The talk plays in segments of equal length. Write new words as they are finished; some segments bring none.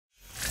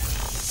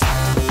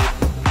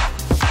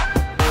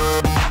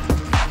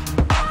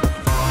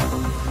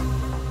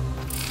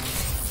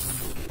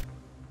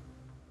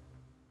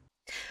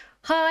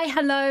Hi,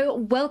 hello,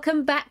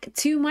 welcome back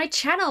to my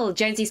channel,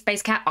 Jonesy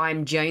Space Cat.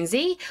 I'm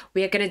Jonesy.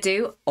 We are going to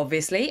do,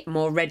 obviously,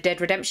 more Red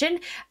Dead Redemption.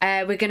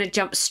 We're going to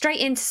jump straight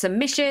into some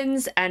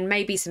missions, and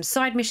maybe some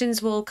side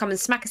missions will come and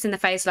smack us in the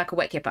face like a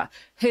wet kipper.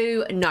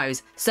 Who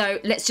knows? So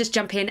let's just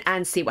jump in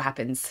and see what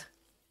happens.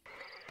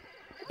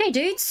 Okay,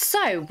 dudes,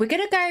 so we're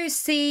going to go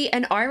see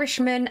an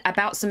Irishman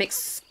about some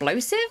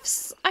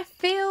explosives, I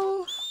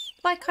feel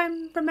like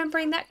I'm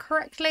remembering that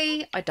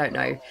correctly. I don't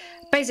know.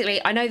 Basically,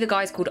 I know the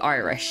guy's called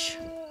Irish.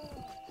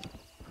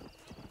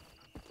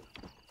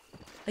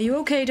 Are you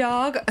okay,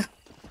 dog?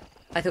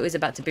 I thought he was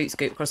about to boot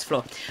scoot across the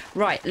floor.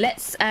 Right,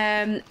 let's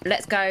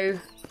go.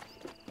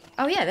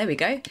 Oh yeah, there we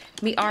go.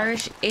 Meet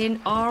Irish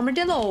in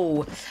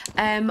Armadillo.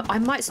 I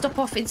might stop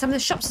off in some of the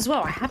shops as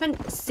well. I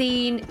haven't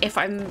seen if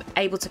I'm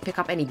able to pick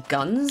up any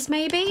guns,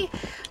 maybe.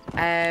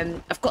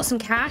 I've got some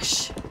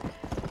cash.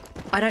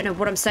 I don't know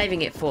what I'm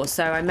saving it for,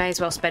 so I may as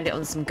well spend it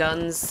on some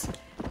guns.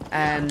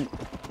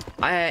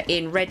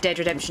 In Red Dead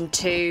Redemption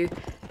 2,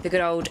 the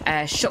good old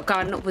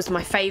shotgun was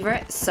my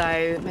favourite,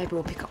 so maybe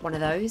we'll pick up one of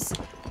those.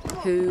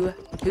 Who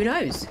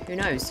knows? Who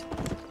knows?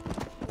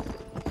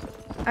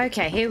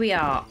 Okay, here we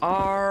are,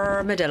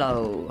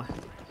 Armadillo.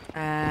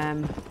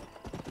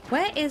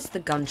 Where is the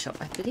gun shop?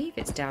 I believe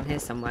it's down here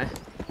somewhere.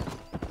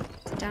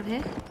 Is it down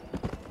here?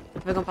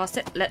 Have I gone past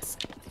it? Let's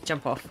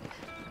jump off.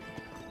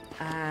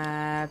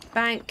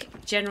 Bank,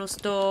 general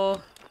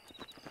store.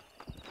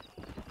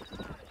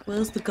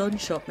 Where's the gun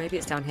shop? Maybe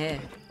it's down here.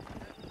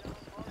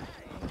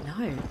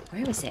 No,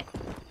 where is it?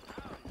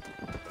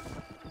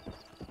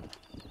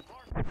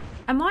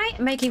 Am I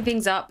making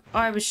things up?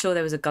 I was sure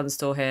there was a gun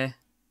store here.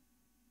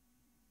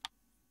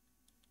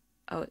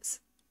 Oh, it's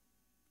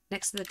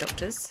next to the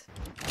doctor's.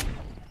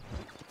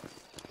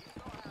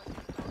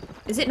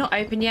 Is it not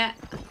open yet?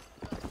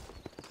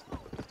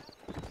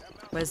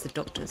 Where's the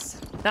doctor's?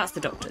 That's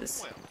the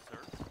doctor's.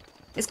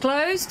 It's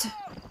closed?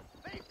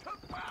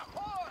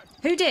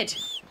 Who did?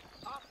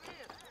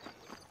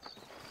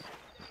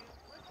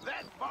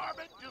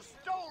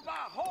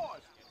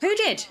 Who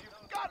did?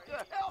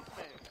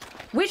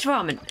 Which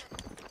varmint?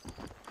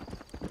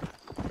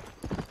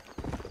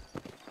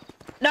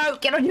 No,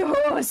 get on your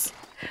horse!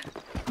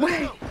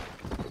 Where?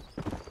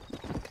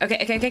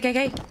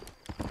 Okay.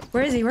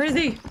 Where is he? Where is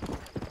he?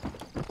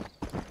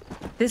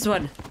 This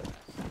one.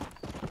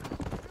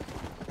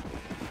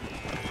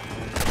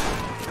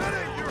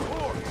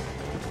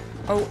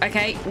 Oh,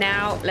 okay.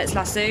 Now let's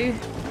lasso.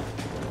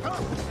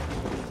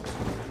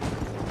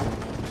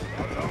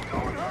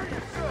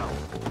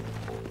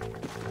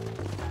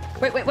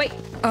 Wait.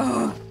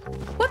 Oh,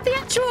 what the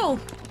actual?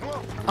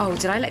 Oh,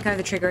 did I let go of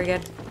the trigger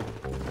again?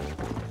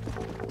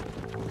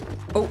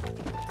 Oh,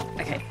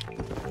 okay.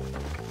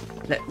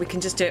 Look, we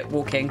can just do it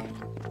walking.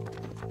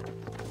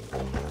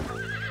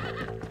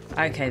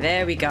 Okay,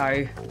 there we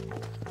go.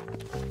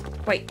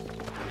 Wait.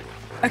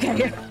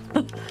 Okay.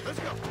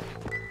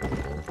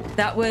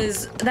 That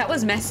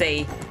was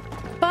messy.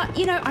 But,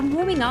 you know, I'm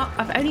warming up.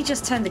 I've only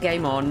just turned the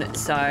game on,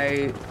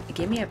 so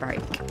give me a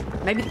break.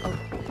 Maybe, oh,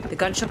 the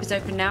gun shop is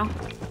open now.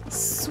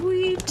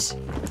 Sweet.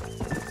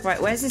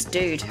 Right, where's this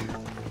dude?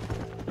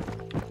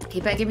 He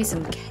better give me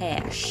some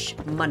cash.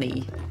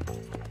 Money.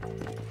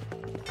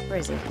 Where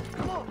is he?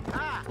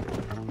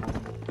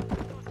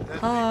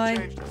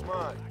 Hi.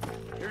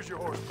 Here's your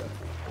horse back.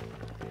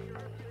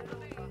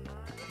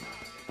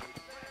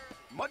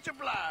 Much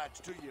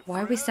obliged to you.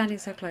 Why are we standing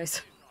so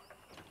close?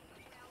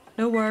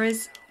 No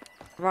worries.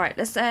 Right,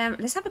 let's have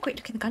a quick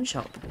look in the gun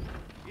shop.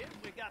 Yes,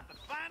 we got the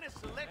finest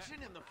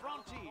selection in the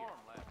frontier.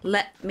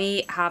 Let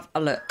me have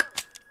a look.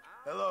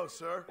 Hello,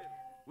 sir.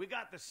 We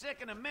got the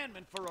Second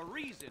Amendment for a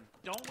reason,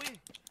 don't we?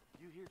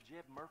 You hear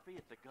Jeb Murphy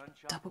at the gun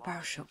shop? Double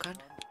barrel shotgun.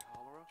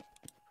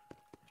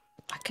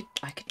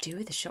 I could do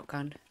with a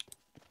shotgun.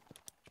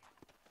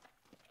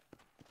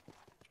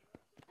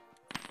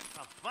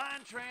 A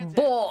fine transaction.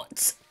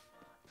 Bought.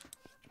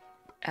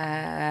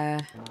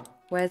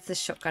 Where's the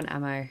shotgun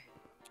ammo?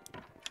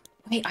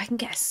 Wait, I can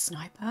get a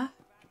sniper.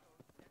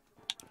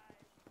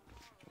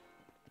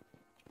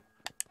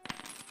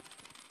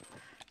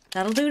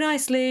 That'll do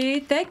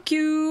nicely. Thank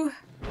you.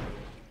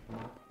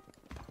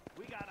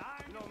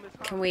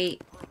 Can we...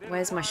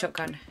 Where's my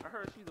shotgun?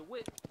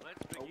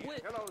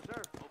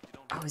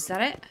 Oh, is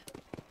that it?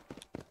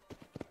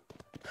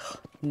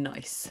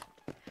 Nice.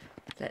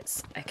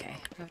 Let's... Okay.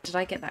 Did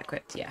I get that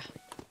equipped? Yeah.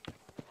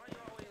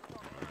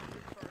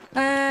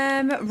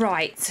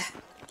 Right.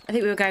 I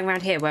think we were going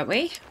around here, weren't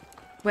we?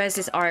 Where's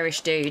this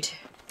Irish dude?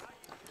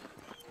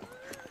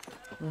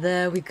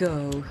 There we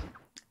go.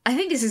 I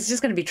think this is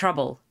just going to be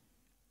trouble.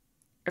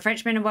 A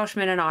Frenchman, a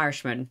Welshman, and an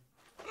Irishman.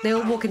 They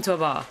all walk into a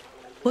bar.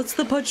 What's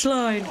the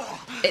punchline?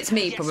 It's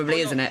me,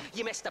 probably, isn't it?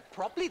 You messed up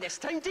properly this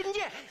time, didn't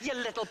you? You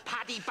little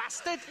paddy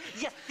bastard.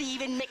 You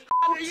thieving Mick.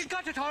 You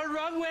got it all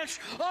wrong, Welsh.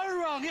 All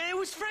wrong. It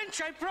was French,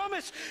 I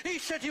promise. He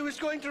said he was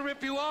going to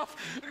rip you off.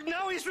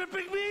 Now he's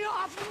ripping me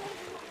off.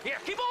 Here,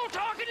 keep on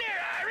talking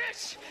there,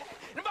 Irish.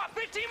 In about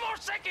 15 more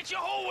seconds,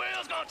 your whole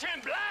world's gonna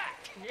turn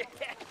black.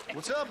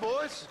 What's up,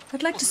 boys?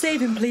 I'd like to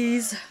save him,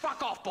 please.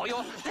 Fuck off,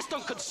 boyo. This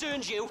don't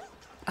concern you.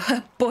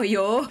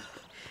 Boyo.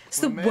 It's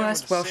the When a man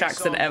worst with a Welsh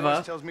accent sing-song voice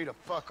ever. tells me to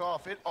fuck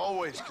off, it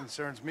always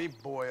concerns me,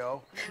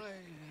 boyo.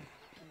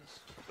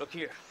 Look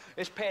here.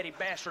 This Paddy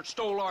bastard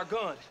stole our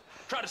guns.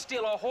 Tried to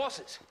steal our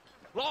horses.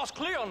 Law's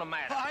clear on the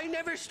matter. I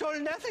never stole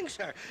nothing,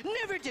 sir.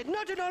 Never did.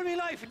 Not in all my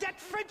life. That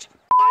French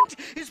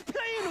is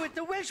playing with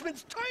the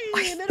Welshman's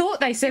tiny. I thought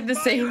they said the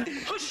same.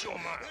 Hush your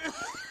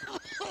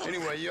mouth.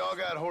 Anyway, you all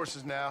got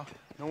horses now.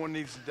 No one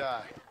needs to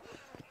die.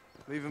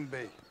 Leave them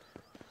be.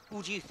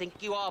 Who do you think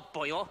you are,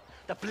 boyo?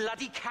 The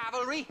bloody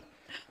cavalry?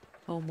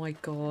 Oh my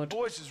god.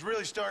 Voice is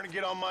really starting to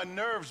get on my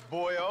nerves,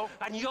 boyo.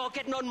 And you're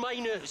getting on my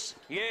nerves.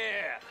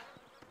 Yeah.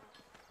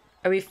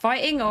 Are we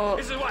fighting or...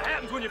 This is what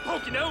happens when you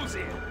poke your nose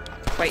in.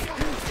 Wait.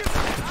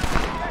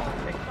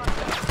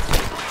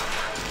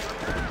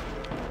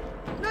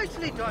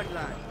 Nicely done,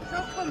 lad.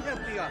 Now come help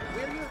me up,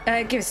 will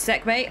you? Give us a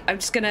sec, mate. I'm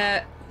just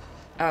gonna...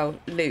 Oh,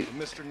 loot.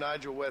 Mr.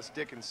 Nigel West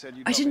Dickens said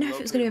you'd I didn't know help if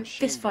it was me gonna be a locate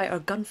machine fist fight or a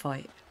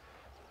gunfight. gun.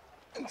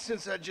 And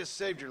since I just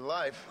saved your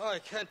life, I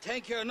can't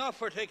thank you enough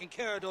for taking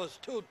care of those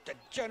two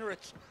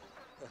degenerates.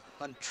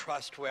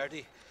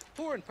 Untrustworthy,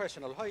 poor in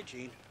personal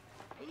hygiene,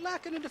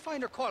 lacking in the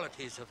finer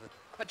qualities of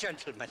a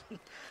gentleman.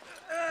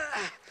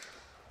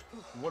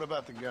 what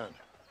about the gun?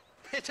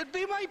 It'd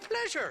be my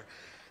pleasure.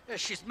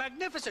 She's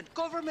magnificent,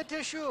 government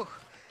issue.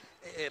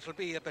 It'll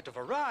be a bit of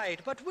a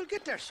ride, but we'll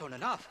get there soon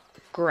enough.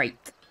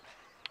 Great.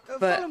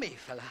 But- Follow me,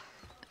 fella.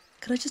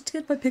 Can I just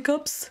get my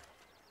pickups?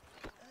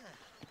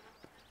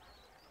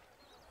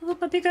 I want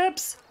my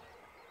pickups.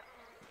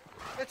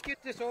 Let's get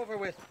this over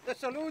with. The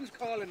saloon's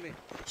calling me.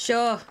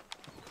 Sure.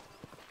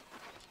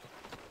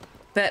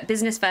 But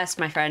business first,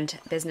 my friend.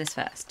 Business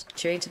first.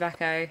 Chewing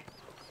tobacco.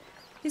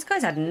 These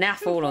guys had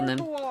naff all on them.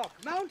 Too far to walk.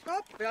 Mount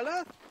up,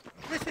 fella.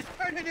 This is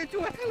turning into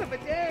a hell of a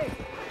day.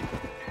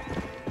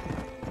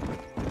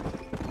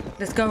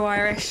 Let's go,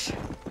 Irish.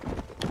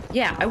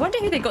 Yeah, I wonder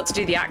who they got to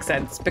do the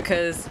accents,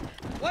 because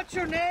What's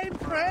your name,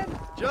 friend?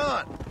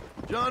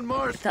 John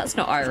Marston. that's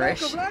not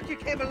Irish. Stroke of luck you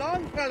came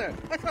along, fella.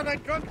 I thought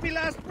I'd drunk me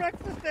last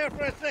breakfast there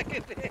for a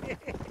second.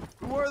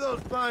 Who were those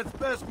fine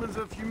specimens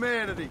of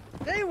humanity?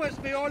 They was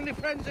my only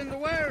friends in the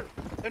world.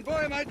 And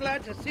boy, am I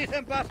glad to see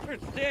them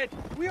bastards dead.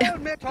 We all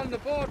met on the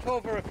boat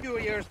over a few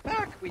years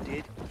back, we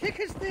did. Thick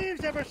as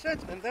thieves ever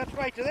since, and that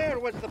right there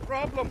was the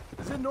problem.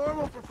 Is it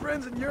normal for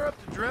friends in Europe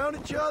to drown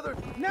each other?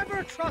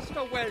 Never trust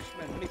a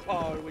Welshman, me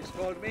pa always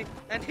told me.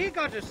 And he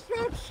got his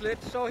throat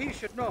slit, so he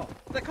should know.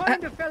 The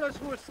kind of fellas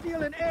who will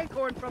steal an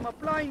acorn from a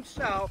blind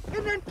sow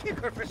and then kick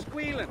her for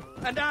squealing.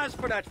 And as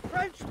for that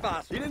French He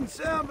bastard, didn't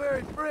sound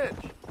very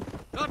French.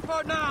 not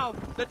for now.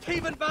 The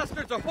thieving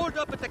bastards are holed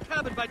up at the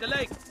cabin by the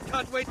lake.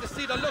 Can't wait to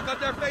see the look on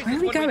their faces. Where are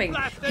we when going?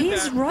 blast in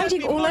He's there. riding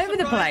They'll be all more over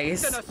the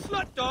surprised place. Than a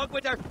slut dog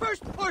with their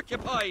first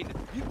porcupine.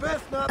 You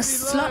best not A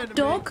be lying slut to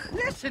dog?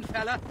 Listen,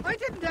 fella, I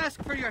didn't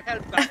ask for your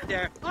help back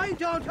there. I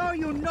don't owe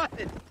you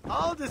nothing. me.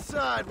 I'll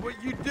decide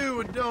what you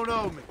do and don't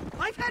owe me.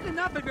 I've had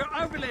enough of your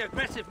overly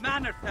aggressive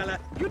manner, fella.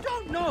 You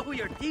don't know who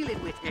you're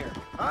dealing with here.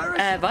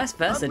 Irish? Vice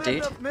versa, I've met dude.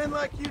 enough men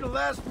like you to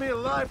last me a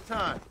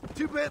lifetime.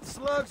 Two-bit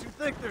slugs who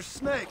think they're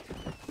snakes.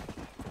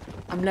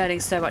 I'm learning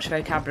so much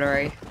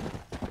vocabulary.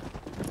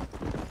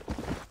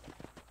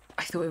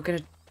 I thought we were going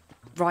to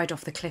ride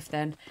off the cliff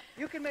then.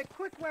 You can make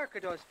quick work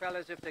of those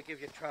fellas if they give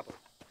you trouble.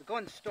 The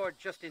gun's stored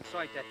just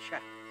inside that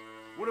shack.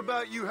 What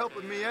about you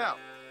helping me out?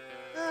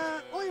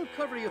 I'll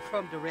cover you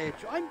from the ridge.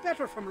 I'm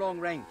better from long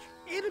range.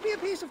 It'll be a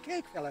piece of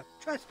cake, fella.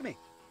 Trust me.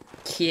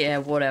 Yeah,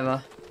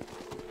 whatever.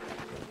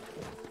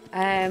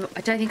 I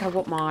don't think I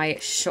want my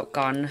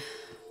shotgun.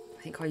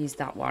 I think I'll use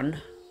that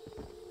one.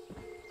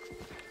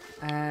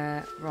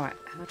 Right,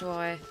 how do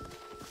I...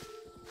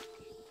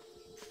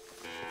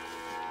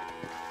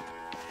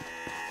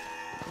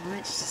 I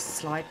might just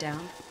slide down.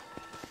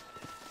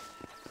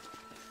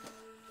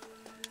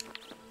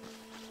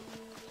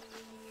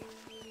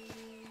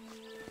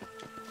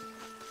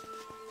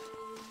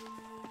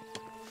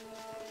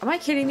 Am I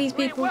killing these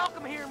We ain't people?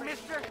 welcome here,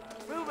 mister.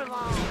 Move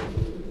along.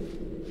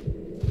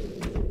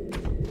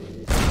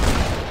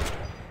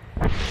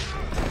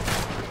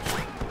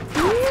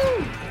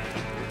 Woo!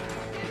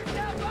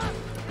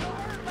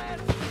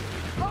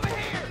 Over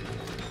here.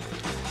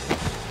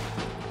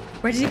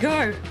 Where did he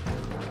go?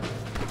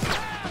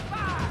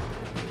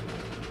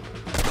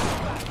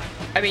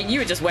 I mean, you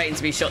were just waiting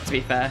to be shot, to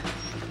be fair.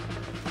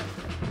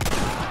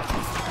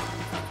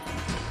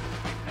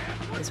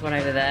 There's one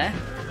over there.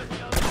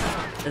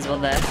 There's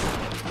one there.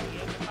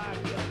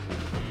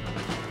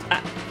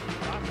 Ah.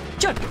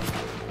 John!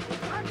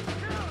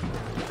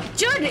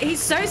 John, he's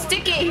so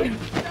sticky!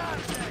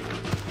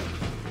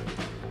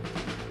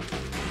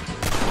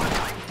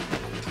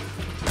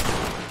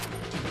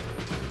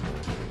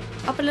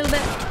 Up a little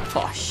bit.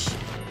 Bosh.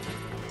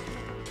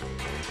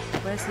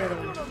 Where's the other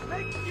one?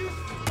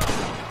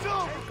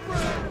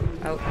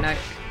 Oh, no.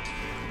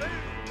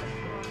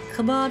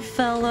 Come on,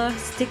 fella.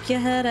 Stick your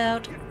head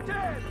out.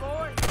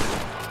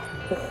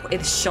 Oh, in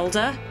the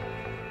shoulder.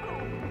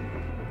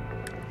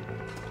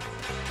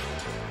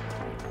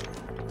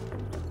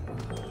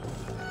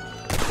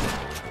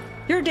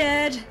 You're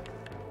dead.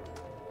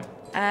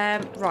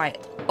 Right.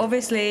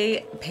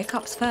 obviously,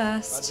 pickups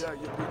first. I doubt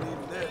you'll be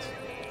needing this.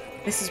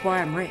 This is why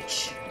I'm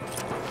rich.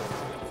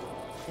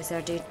 Is there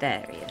a dude?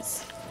 There he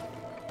is.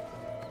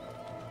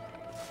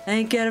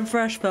 Ain't getting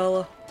fresh,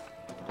 fella.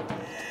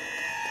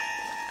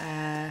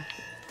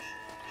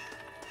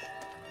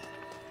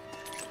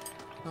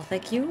 I'll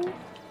thank you.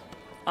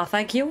 I'll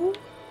thank you.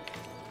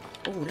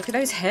 Oh, look at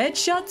those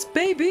headshots,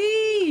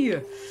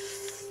 baby!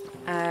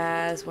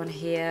 There's one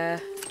here.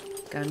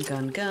 Gun,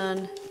 gun,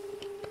 gun.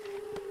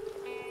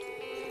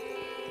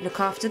 Look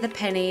after the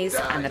pennies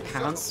and the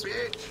pounds.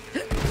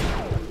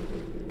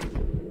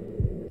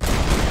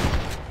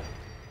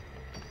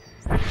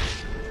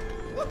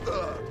 What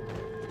the?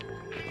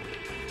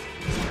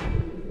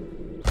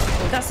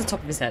 Oh, that's the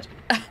top of his head.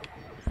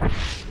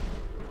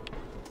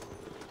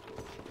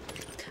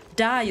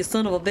 Die, you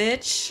son of a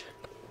bitch!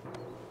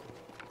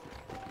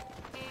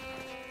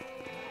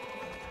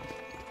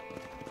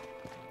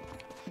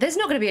 There's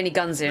not going to be any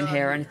guns in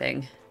here or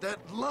anything. That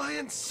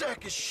lying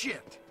sack of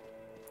shit.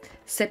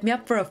 Set me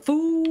up for a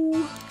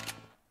fool.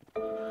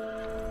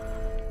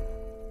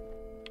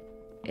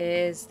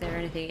 Is there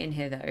anything in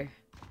here though?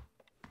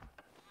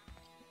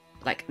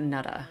 Like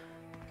nada.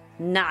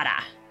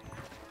 Nada.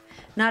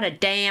 Not a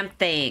damn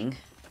thing.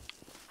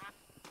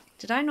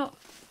 Did I not?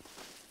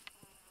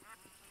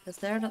 Is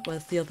there not?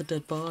 Where's the other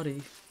dead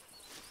body?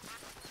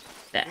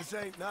 There. This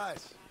ain't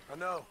nice. I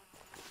know.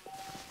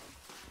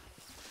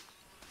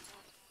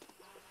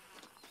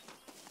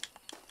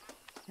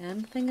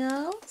 Anything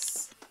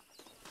else?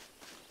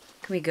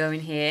 Can we go in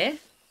here?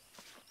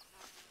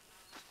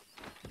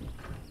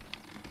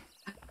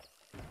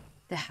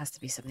 There has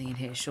to be something in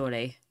here,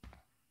 surely.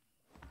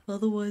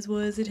 Otherwise,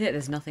 why is it here?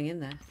 There's nothing in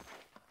there.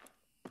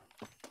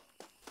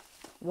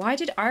 Why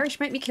did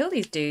Irish make me kill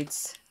these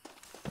dudes?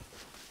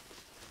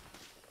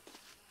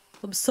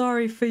 I'm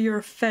sorry for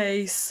your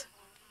face.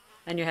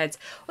 And your heads.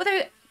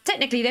 Although,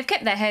 technically, they've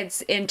kept their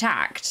heads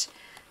intact.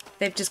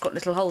 They've just got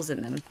little holes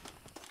in them.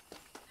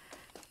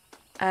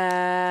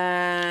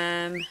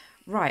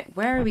 Right,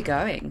 where are we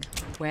going?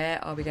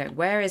 Where are we going?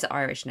 Where is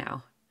Irish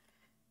now?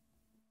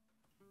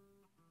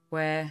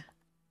 Where?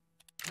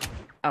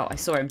 Oh, I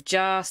saw him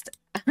just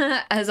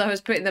as I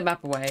was putting the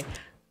map away.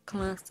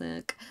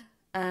 Classic.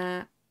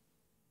 I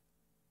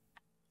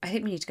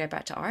think we need to go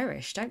back to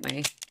Irish, don't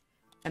we?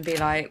 And be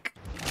like,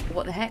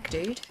 what the heck,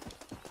 dude?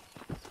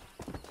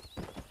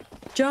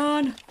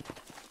 John!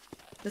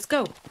 Let's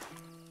go.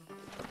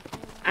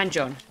 And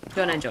John.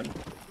 John and John.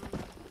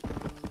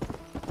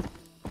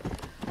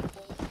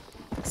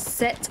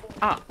 Set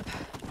up.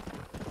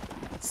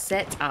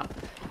 Set up.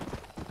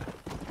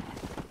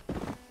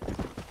 You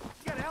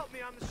gotta help me,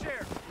 I'm the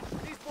sheriff.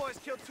 These boys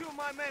killed 2 of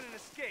my men and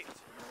escaped.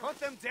 Hunt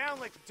them down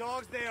like the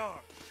dogs they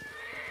are.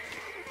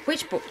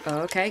 Which book? Oh,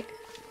 okay.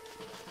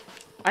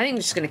 I think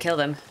I'm just gonna kill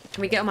them.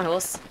 Can we get on my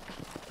horse?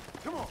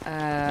 Come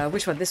on.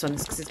 Which one? This one,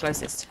 because it's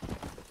closest.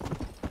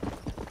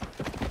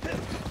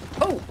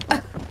 Oh!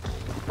 I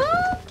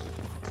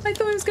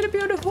thought he was gonna be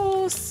on a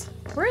horse.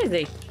 Where is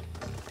he?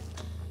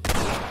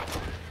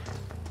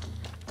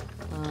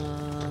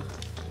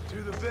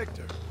 To the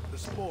victor, the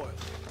spoil.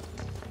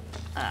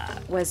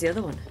 Where's the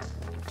other one?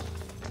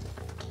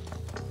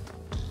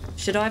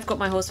 Should I have got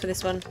my horse for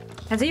this one?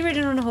 Has he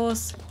ridden on a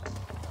horse?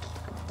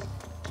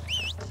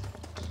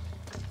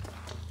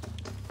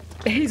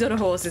 He's on a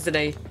horse, isn't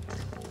he?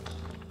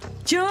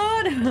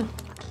 John!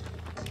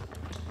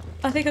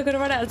 I think I'm gonna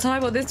run out of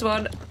time on this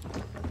one.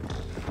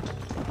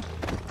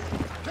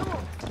 Come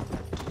on.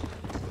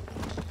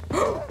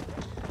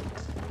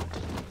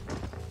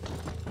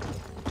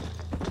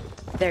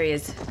 There he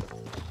is.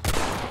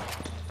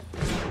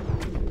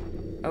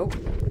 Oh.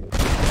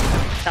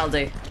 That'll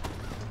do.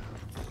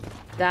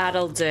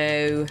 That'll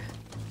do.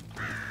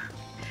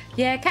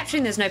 Yeah,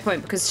 capturing there's no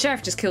point because the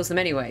sheriff just kills them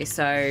anyway,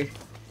 so...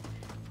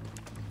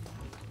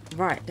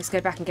 Right, let's go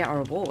back and get our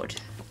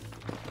reward.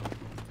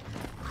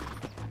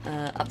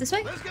 Up this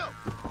way? Let's go.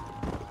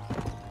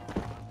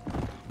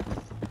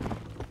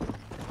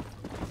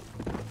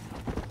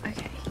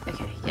 Okay,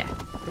 yeah,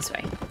 this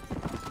way.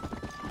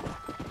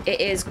 It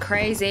is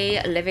crazy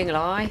living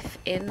life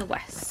in the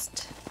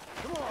West.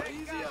 Come on,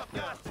 easy up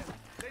now.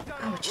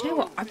 Oh, do you know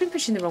what? I've been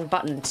pushing the wrong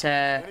button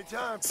to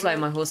slow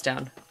my horse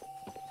down.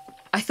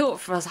 I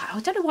thought I was like, I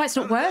don't know why it's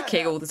not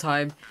working all the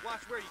time.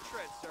 Watch where you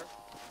tread, sir.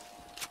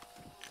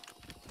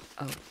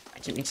 Oh, I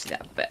didn't mean to do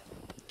that, but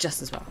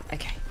just as well.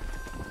 Okay.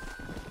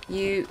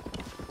 You.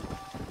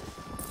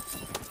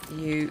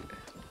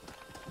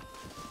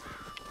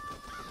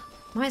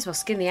 Might as well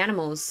skin the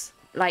animals.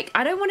 Like,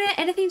 I don't want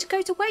anything to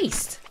go to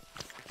waste.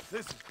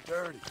 This is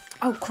dirty.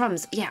 Oh,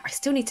 crumbs. Yeah, I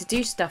still need to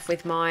do stuff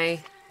with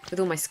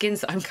all my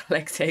skins that I'm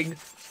collecting.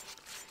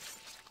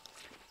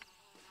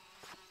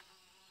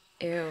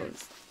 Ew.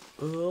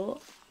 Ugh.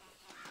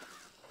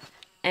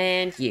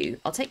 And you.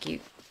 I'll take you.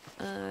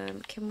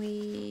 Can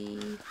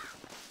we...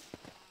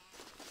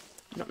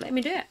 Not letting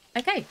me do it.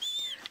 Okay.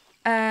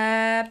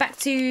 Back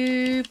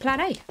to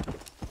plan A.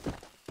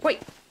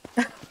 Wait.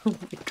 Oh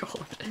my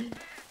god.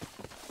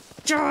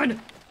 John!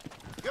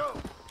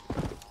 Go.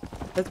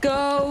 Let's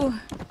go.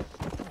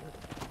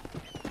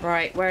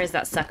 Right, where is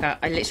that sucker?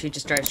 I literally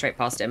just drove straight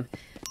past him.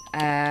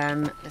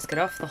 Let's get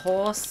off the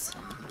horse.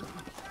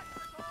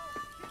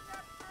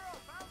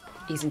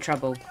 He's in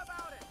trouble.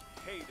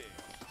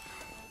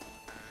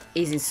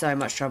 He's in so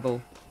much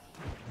trouble.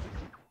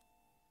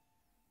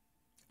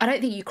 I don't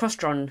think you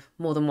cross-drawn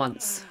more than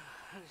once.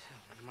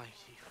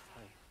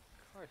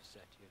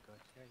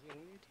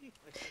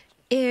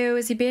 Ew,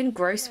 is he being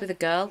gross with a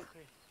girl?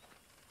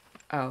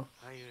 Oh.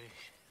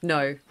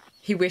 No,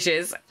 he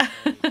wishes.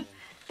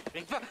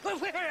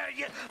 Where are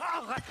you?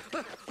 Oh,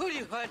 who do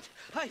you want?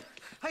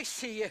 I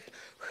see you.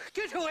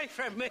 Get away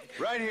from me.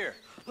 Right here.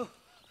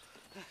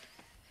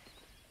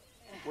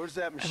 Where's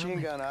that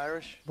machine gun,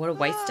 Irish? What a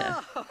waster.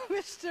 Oh,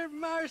 Mr.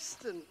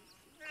 Marston.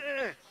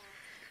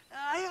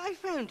 I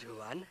found you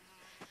one.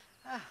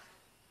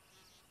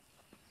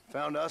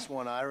 Found us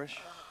one, Irish.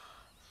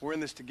 We're in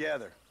this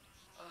together.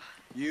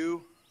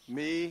 You,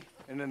 me,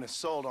 and an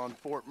assault on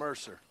Fort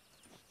Mercer.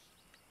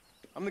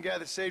 I'm the guy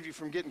that saved you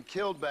from getting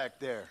killed back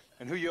there,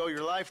 and who you owe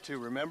your life to,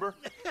 remember?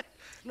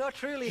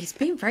 Not really. He's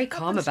been very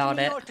calm about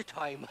it. All the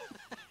time.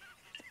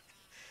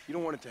 You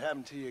don't want it to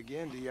happen to you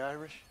again, do you,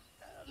 Irish?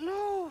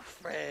 No,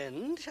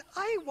 friend.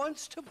 I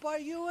wants to buy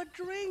you a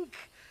drink.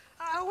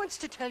 I wants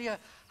to tell you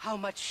how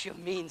much she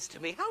means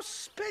to me, how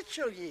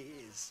special you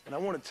is. And I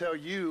want to tell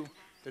you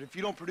that if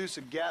you don't produce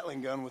a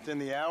Gatling gun within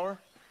the hour,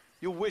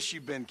 you'll wish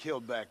you'd been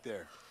killed back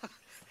there.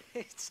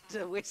 It's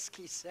the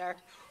whiskey, sir.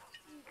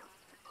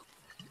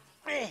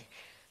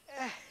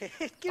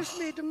 It gives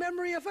me the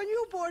memory of a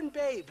newborn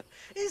babe,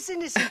 as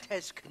innocent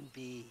as can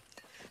be.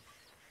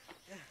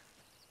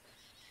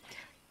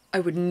 I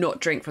would not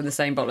drink from the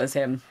same bottle as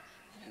him.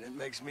 And it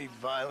makes me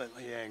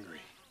violently angry.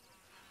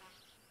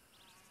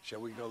 Shall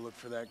we go look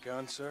for that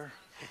gun, sir?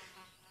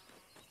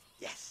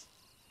 Yes.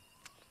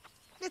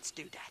 Let's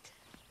do that.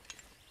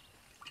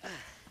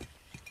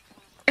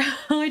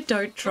 I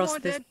don't trust Come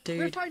on, this then.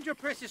 We'll dude. find your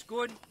precious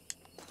gun.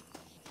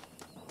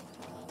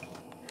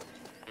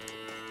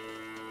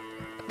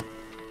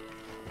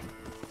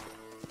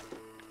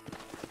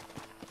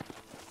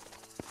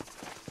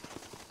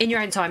 In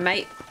your own time,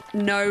 mate.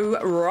 No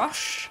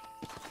rush.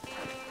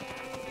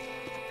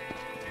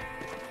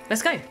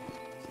 Let's go.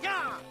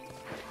 Yeah.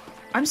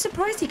 I'm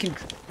surprised he can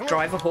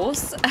drive a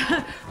horse.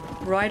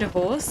 Ride a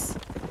horse.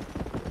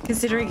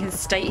 Considering his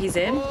state he's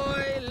in.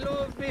 I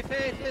love me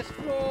faithless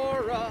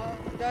Flora,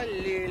 the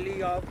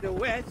lily of the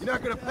west. You're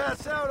not gonna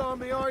pass out on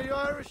me, are you,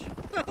 Irish? Me?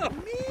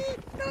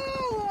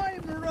 No,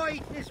 I'm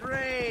right as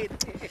rain.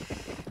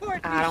 Or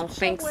at I don't least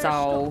think somewhere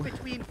so. stuck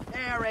between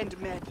fair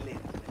and meddling.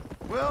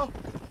 Well,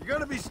 you're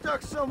gonna be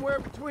stuck somewhere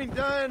between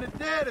dying and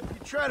dead if you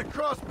try to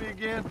cross me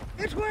again.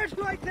 It weren't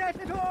like that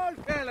at all,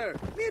 feller.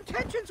 Me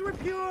intentions were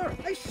pure.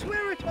 I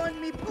swear it on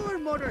me poor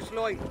mother's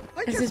life.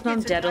 I Is just his mum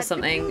gets dead or attacked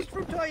something? confused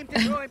from time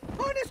to time.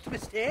 Honest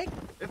mistake.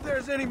 If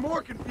there's any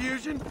more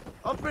confusion,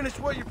 I'll finish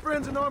what your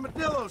friends in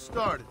Armadillo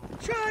started.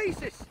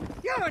 Jesus,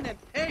 you're an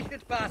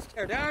impatient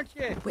bastard, aren't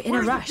you? We're in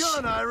Where's a rush. the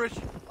gun, Irish?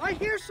 I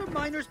hear some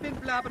miners been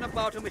blabbing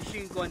about a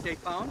machine gun they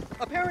found.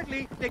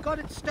 Apparently, they got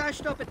it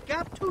stashed up at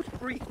Gaptooth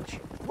Breach.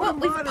 Well,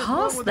 What we've miners passed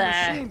want with a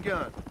there. machine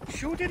gun?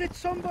 Shoot it at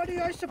somebody,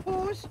 I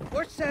suppose?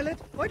 Or sell it?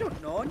 I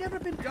don't know. Never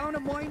been down a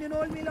mine in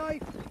all my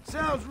life.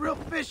 Sounds real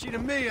fishy to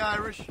me,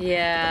 Irish.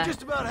 Yeah. I've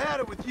just about had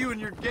it with you and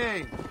your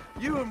game.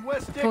 You and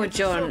West Poor Dickens are so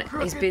John, he's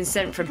crooked, been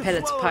sent from you can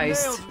pillar to swallow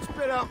post. nails and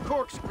spit out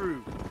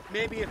corkscrews.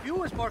 Maybe if you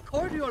was more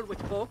cordial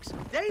with folks,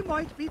 they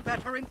might be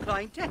better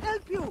inclined to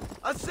help you.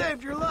 I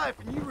saved your life,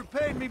 and you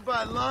repaid me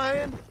by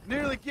lying,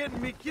 nearly getting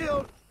me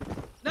killed.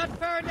 Not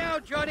far now,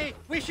 Johnny.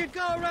 We should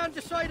go around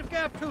the side of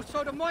Gaptooth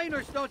so the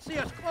miners don't see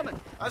us coming.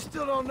 I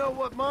still don't know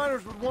what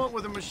miners would want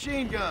with a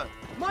machine gun.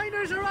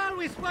 Miners are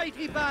always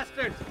fighty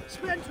bastards.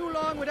 Spend too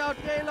long without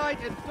daylight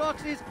and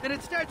doxies, and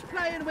it starts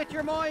playing with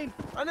your mind.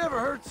 I never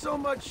heard so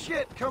much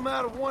shit come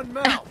out of one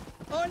mouth.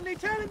 Only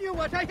telling you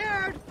what I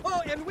heard.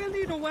 Oh, and we'll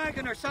need a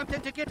wagon or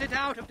something to get it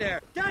out of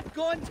there. That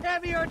gun's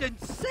heavier than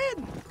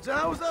sin. So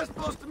how was I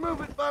supposed to move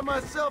it by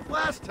myself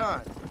last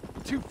time?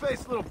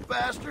 Two-faced little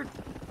bastard.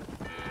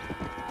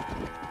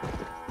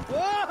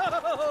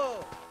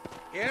 Whoa!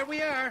 Here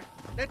we are.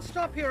 Let's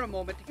stop here a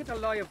moment to get a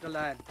lie of the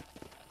land.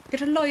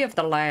 Get a lie of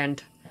the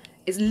land.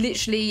 It's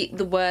literally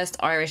the worst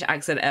Irish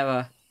accent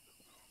ever.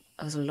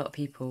 That was a lot of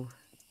people.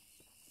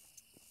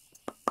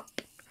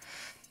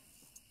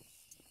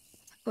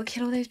 We'll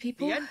kill all those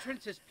people. The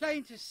entrance is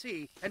plain to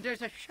see, and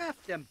there's a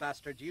shaft them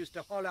bastards used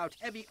to haul out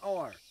heavy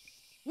ore.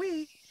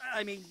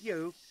 I mean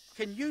you,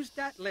 can use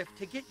that lift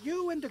to get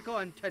you and the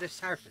gun to the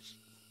surface.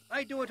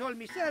 I do it all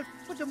myself,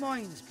 but the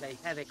mines play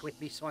havoc with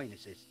me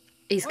sinuses.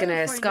 He's gonna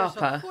I'll find scarp us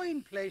a her.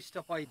 fine place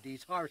to hide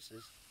these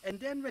horses, and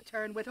then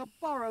return with a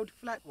borrowed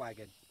flat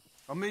wagon.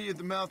 I'll meet you at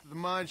the mouth of the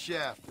mine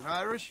shaft. And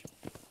Irish,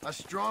 I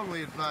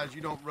strongly advise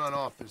you don't run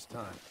off this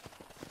time.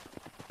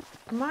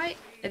 Am I?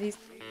 Are these?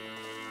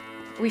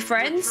 Are we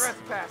friends?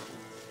 Trespassing.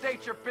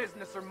 State your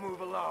business or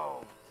move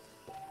along.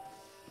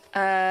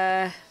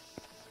 Are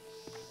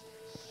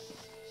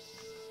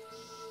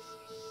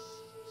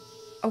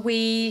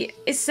we?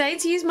 Is it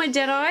safe to use my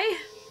dead eye?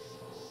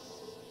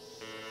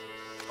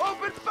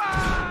 Open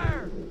fire!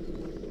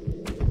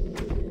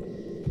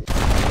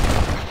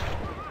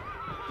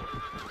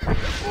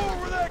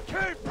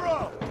 came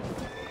from?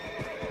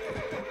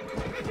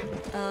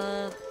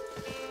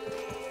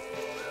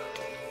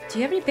 Do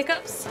you have any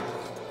pickups?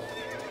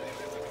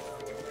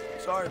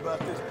 Sorry about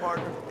this,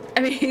 partner.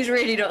 I mean, he's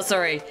really not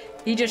sorry.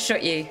 He just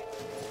shot you.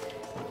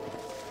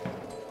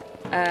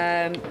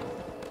 Damn!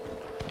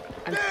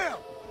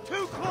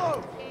 Too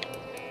close!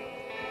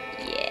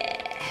 Yeah.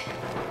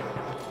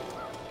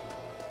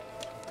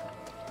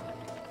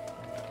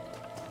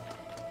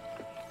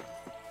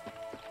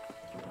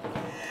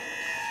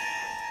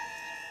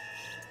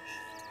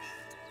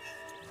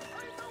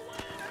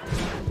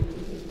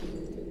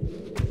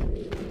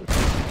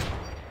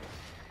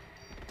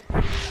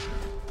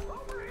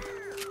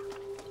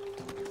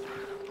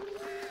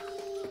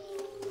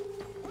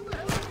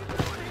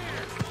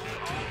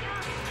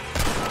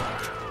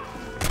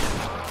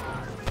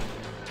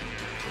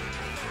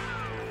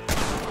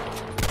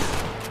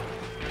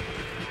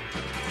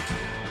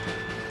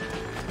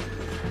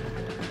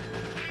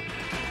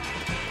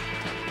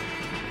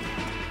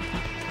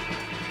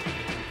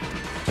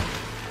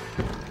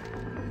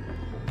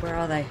 Where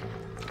are they?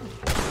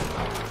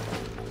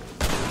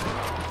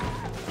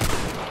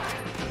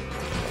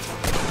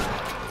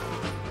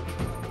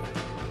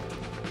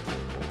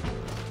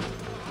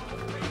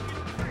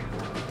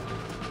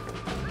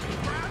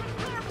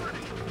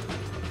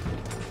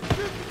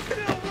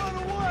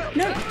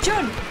 No,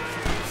 John!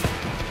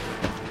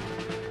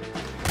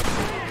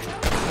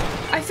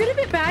 I feel a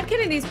bit bad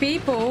killing these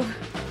people.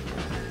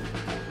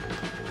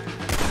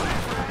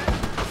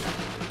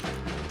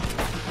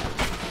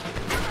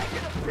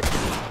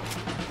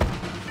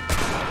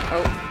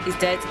 Oh, he's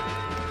dead.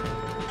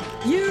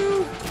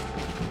 You!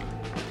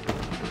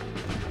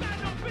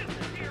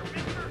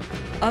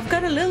 I've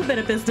got a little bit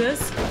of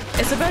business.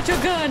 It's about your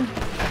gun.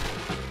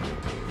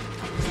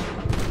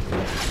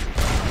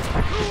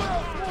 Who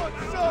else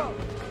wants some?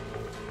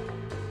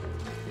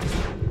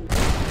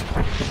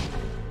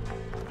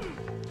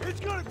 It's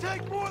gonna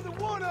take more than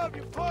one of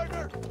you,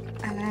 partner.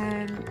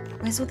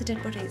 Where's all the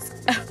dead bodies?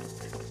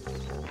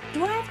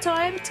 Do I have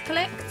time to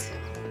collect?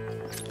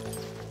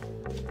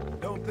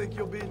 Don't think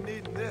you'll be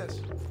needing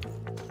this.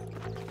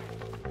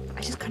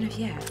 I just kind of,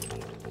 yeah.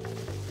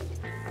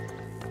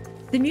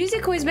 The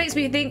music always makes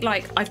me think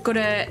like I've got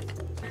to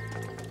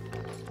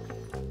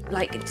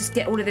like just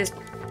get all of this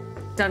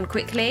done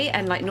quickly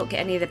and like not get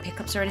any of the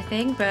pickups or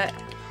anything, but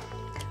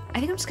I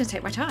think I'm just gonna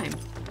take my time.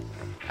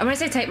 And when I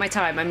say take my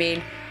time, I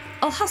mean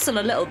I'll hustle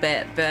a little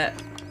bit, but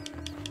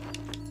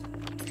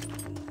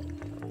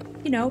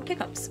you know,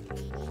 pickups.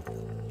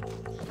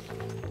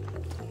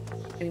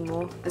 Any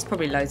more? There's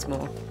probably loads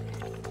more.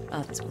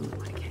 Oh, there's one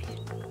more, okay.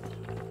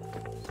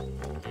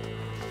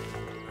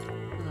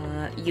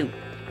 You.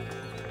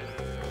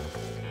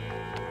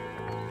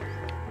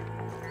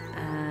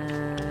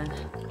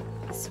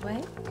 This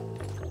way?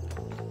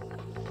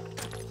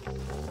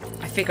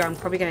 I figure I'm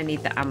probably gonna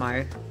need the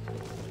ammo.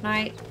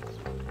 Right?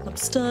 I'm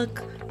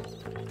stuck.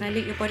 Can I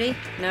loot your body?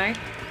 No?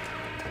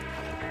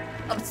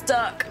 I'm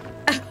stuck.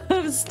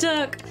 I'm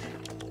stuck.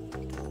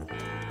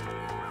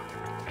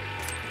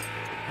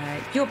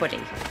 Your body.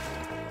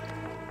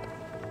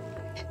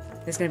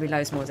 There's going to be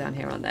loads more down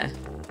here, aren't there?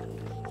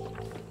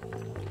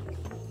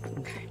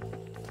 Okay.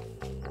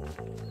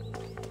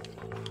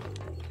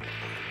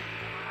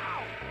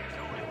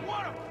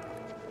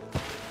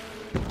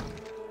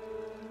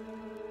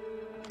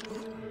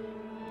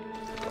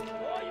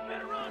 Boy, you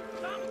better run.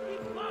 Some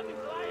keep plugging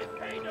till I hit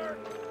pay dirt.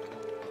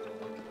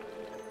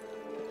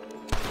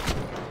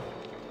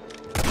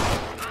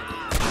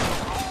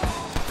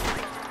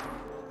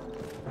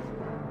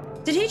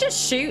 Did he just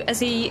shoot as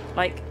he,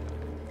 like,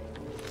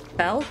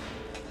 fell?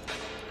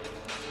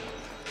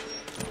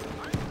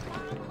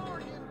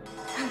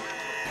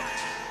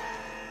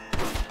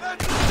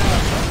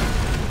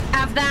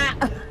 Have that!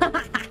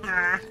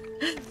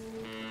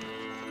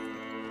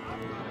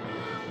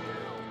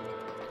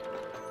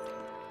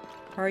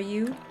 Are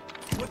you?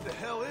 What the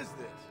hell is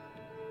this?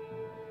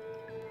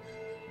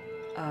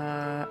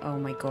 Oh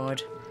my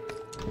god.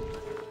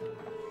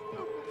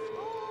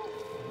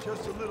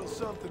 Just a little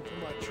something for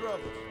my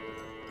troubles.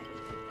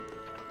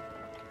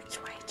 Which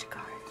way to go?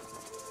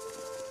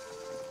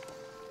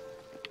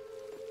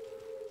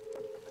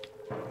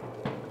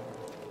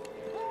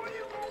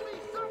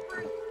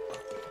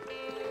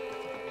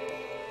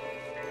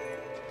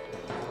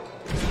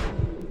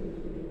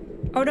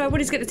 Oh no, I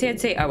wanted to get the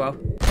TNT. Oh well.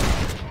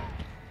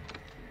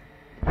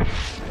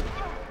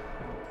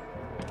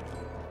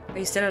 Are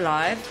you still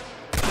alive?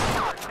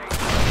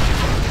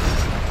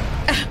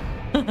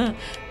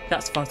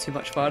 That's far too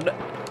much fun.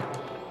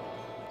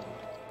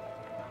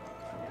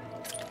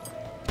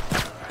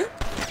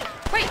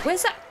 Wait,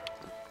 where's that?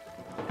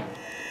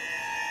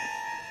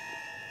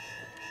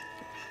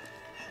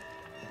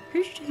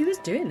 Who was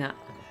doing that?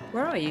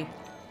 Where are you?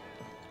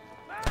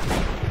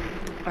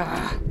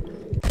 Ah.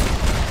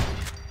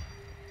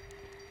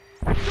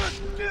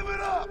 Just give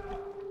it up!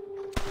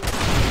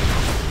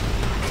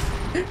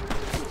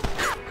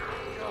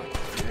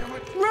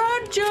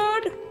 Run,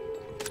 John!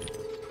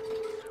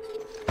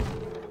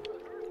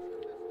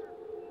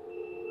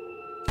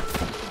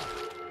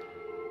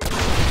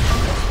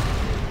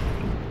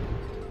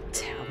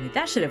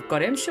 That should have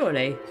got him,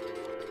 surely.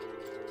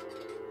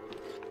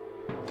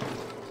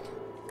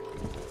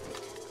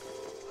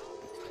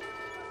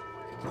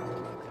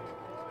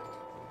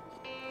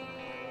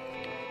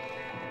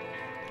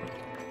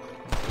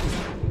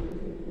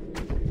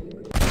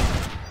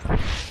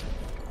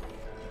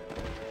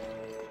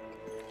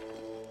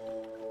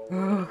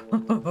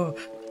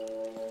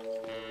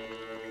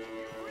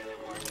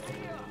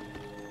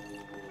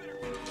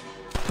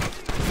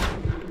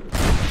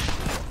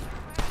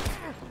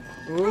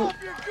 Drop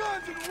your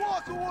guns and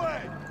walk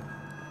away!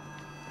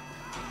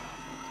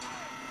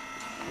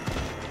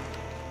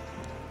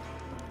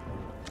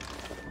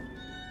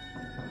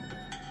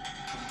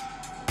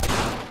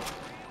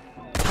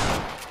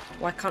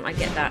 Why can't I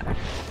get that?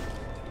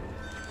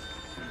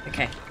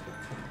 Okay.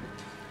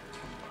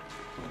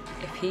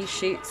 If he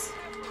shoots...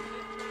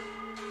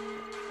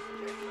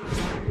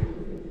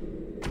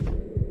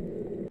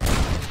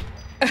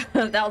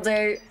 That'll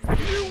do.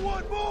 You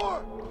want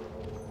more?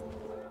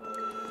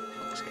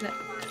 Just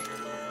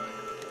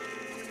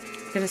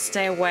gonna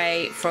stay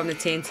away from the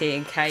TNT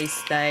in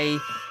case they,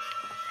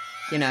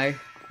 you know,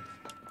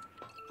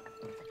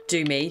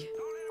 do me.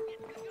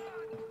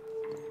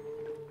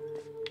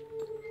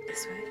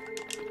 This way.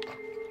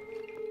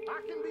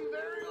 I can be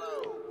very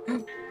low.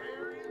 Very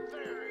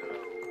low.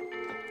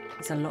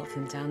 There's a lot of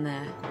them down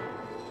there.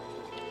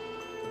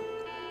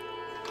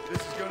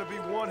 This is gonna be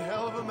one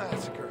hell of a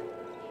massacre.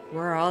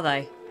 Where are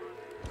they?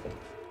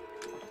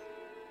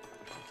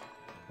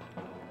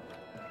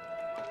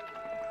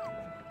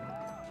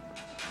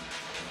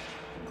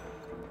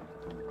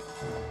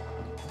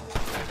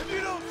 If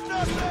you don't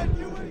stop that,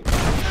 you ain't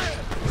dead.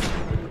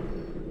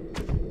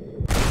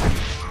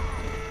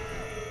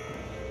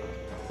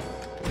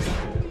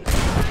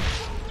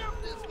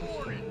 This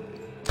morning.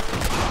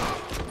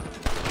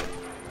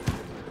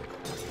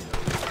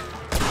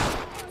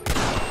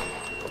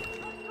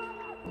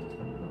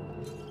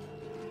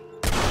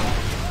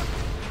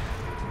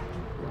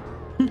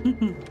 Who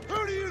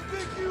do you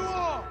think you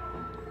are?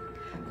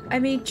 I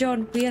mean,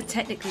 John, we are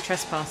technically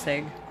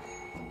trespassing.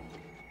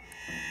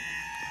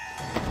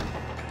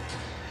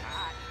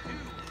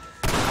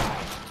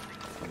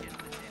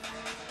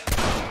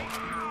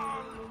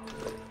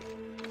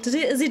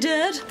 Is he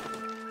dead?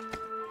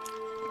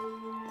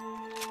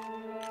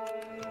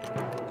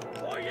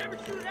 Boy, you ever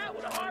shoot out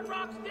with a hard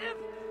rock stiff?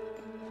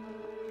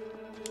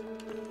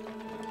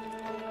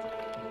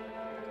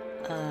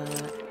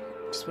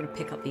 Just want to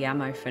pick up the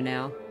ammo for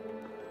now.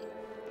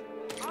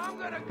 I'm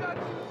gonna gut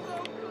you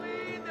so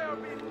clean, there'll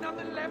be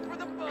nothing left for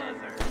the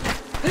buzzer.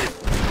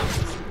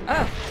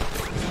 Oh!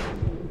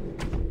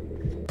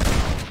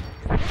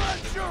 That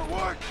sure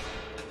worked.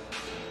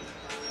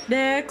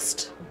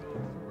 Next!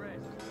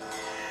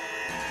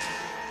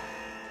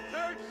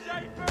 Third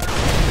safer.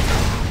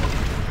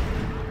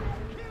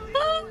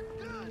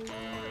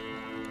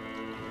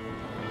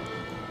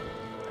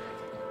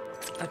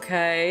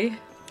 Okay.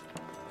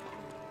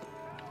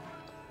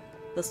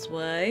 This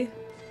way.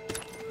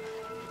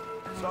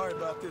 Sorry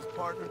about this,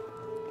 partner.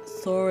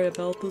 Sorry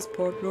about this,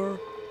 partner.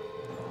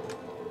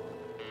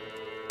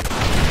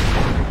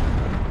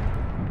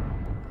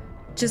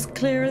 Just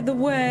clear the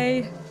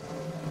way.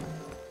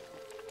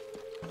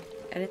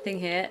 Anything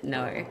here?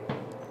 No.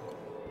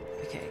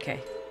 Okay, okay.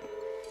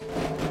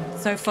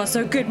 So far,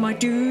 so good, my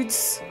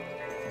dudes.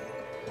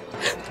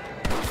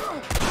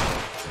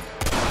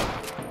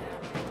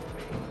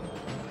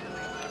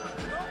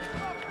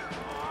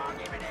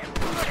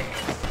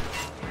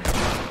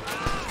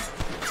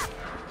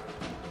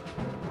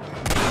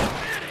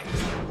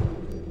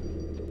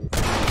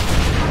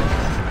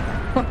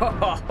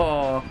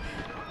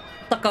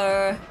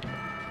 Sucker.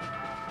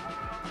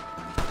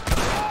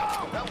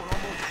 That one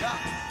almost got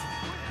me.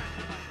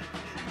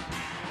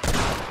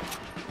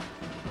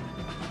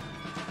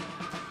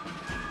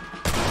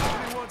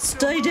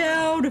 Stay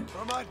down. Or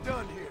am I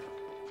done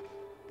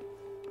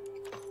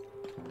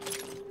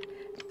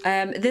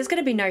here? There's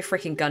gonna be no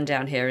freaking gun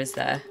down here, is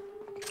there?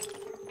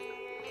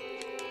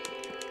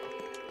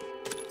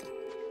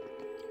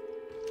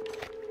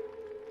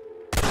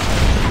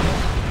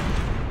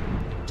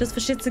 Just for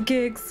shits and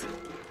gigs.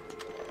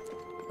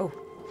 Oh.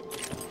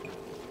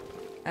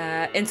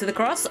 Into the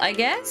cross, I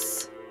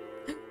guess?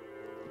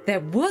 There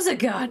was a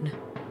gun!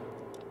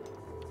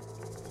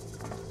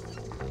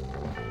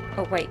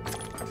 Oh, wait.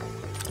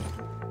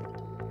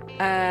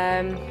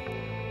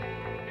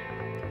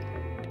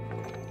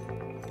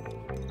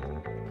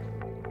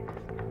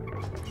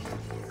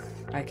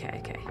 Okay,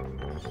 okay.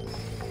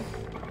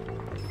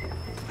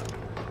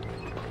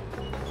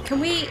 Can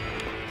we...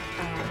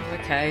 Oh,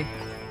 okay.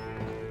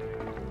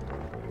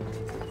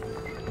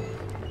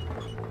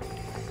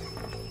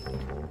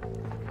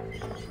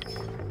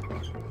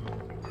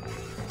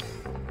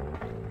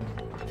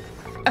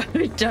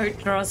 I don't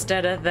trust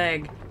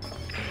anything.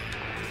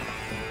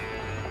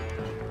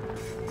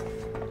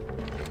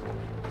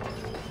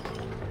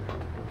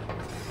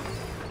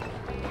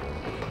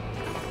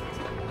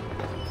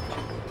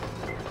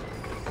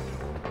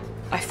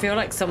 I feel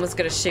like someone's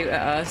gonna shoot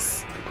at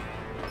us.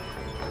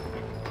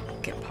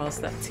 Get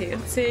past that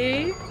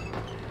TNT.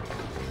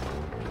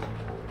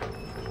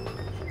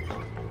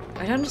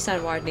 I don't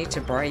understand why I'd need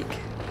to brake.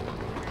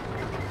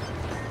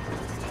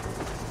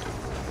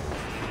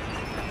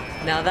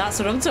 Now that's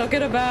what I'm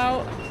talking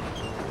about.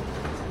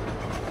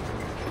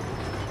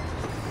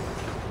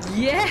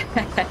 Yes!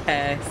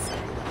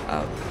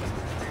 Oh.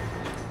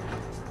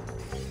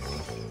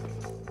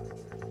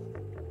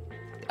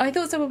 I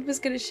thought someone was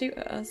going to shoot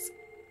at us.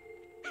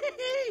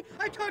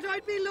 I thought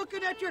I'd be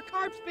looking at your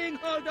corpse being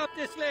hauled up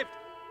this lift.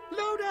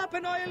 Load up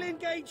and I'll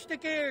engage the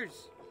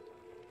gears.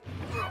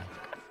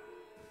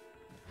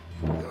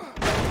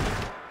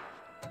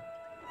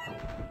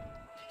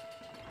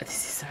 This is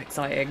so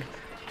exciting.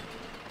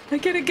 I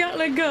get a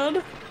Gatling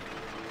gun.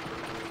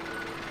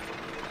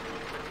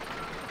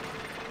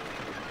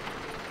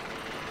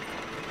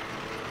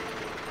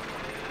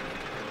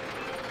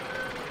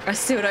 I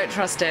still don't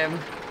trust him.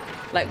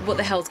 Like, what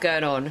the hell's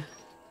going on?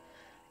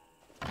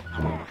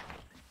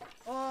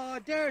 Oh,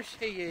 there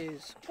she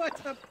is. What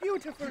a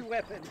beautiful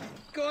weapon.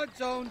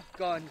 God's own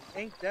gun.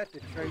 Ain't that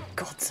the truth?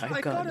 God's own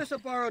I got gun. us a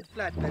borrowed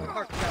flatbed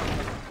parked down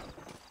there.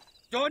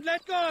 Don't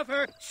let go of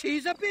her.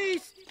 She's a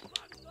beast.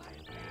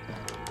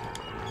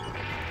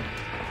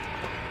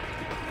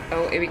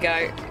 Oh, here we go.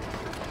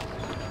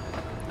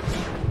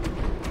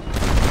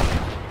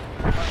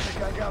 I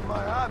think I got my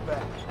eye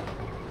back.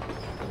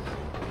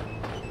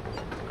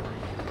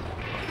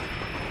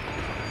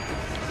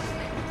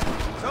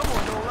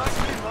 Someone don't like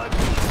me much.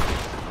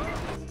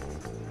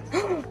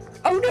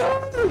 Oh no!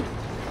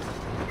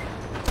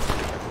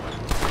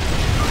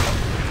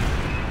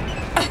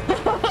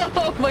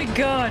 Oh my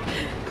god!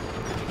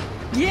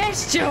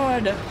 Yes,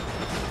 John!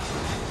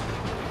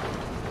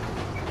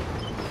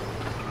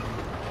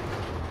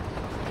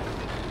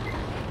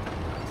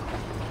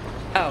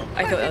 Oh,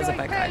 I thought that was a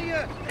bad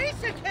guy.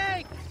 Piece of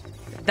cake.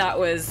 That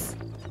was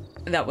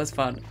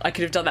fun. I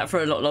could have done that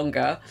for a lot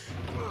longer.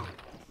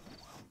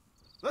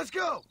 Let's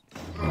go.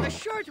 A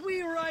short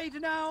wee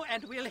ride now,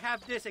 and we'll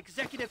have this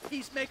executive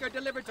peacemaker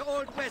delivered to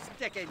Old West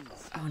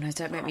Dickens. Oh no,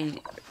 don't make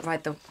me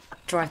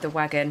drive the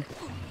wagon.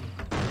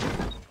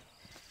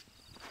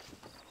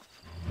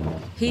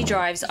 He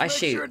drives, I Make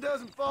shoot. sure it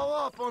doesn't fall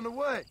off on the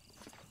way.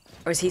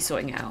 Or is he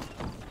sorting it out?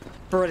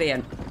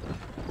 Brilliant.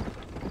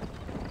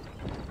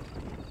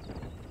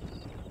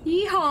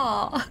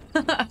 Yeehaw!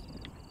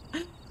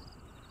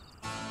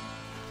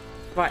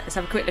 Right, let's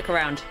have a quick look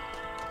around.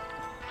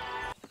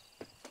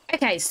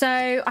 Okay, so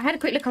I had a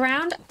quick look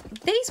around.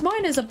 These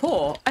miners are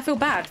poor. I feel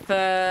bad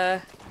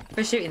for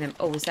shooting them.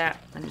 Oh, is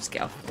that? Let me just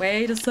get off.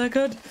 Wait a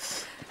second.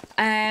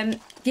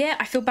 Yeah,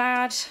 I feel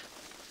bad.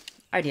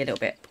 Only a little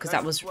bit because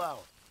that was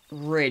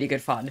really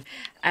good fun.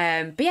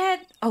 But yeah,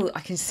 oh,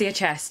 I can see a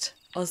chest.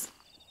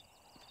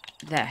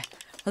 There. I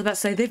was about to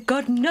say they've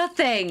got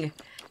nothing.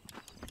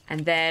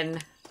 And then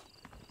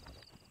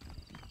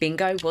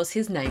bingo was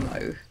his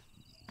name-o.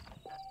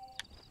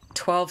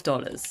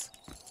 $12.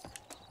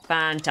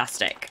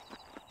 Fantastic.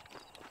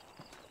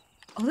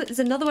 Oh, there's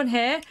another one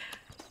here.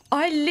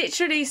 I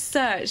literally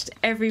searched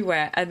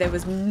everywhere and there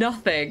was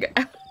nothing.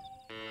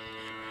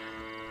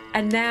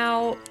 And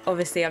now,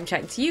 obviously, I'm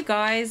chatting to you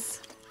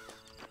guys.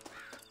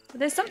 But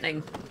there's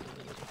something.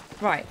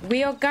 Right,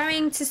 we are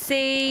going to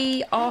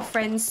see our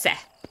friend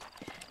Seth.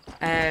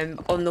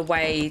 On the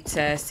way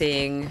to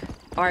seeing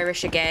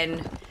Irish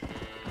again.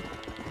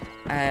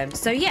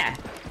 So yeah,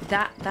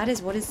 that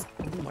is what is.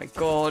 Oh my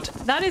god,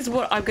 that is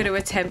what I'm going to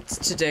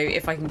attempt to do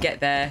if I can get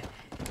there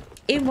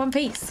in one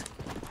piece.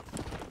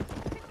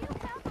 Could you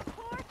help a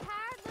poor,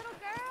 tired little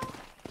girl?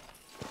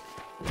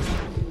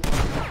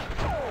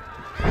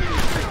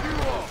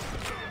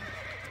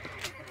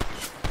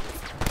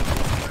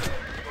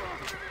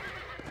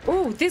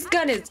 Oh, this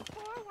gun is.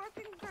 Poor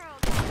working girl.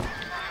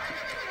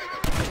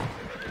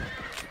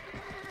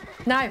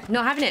 No,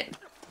 not having it.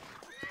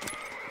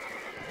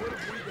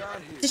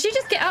 Did she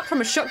just get up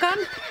from a shotgun?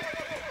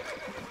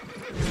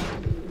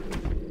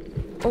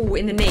 Oh,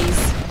 in the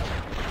knees.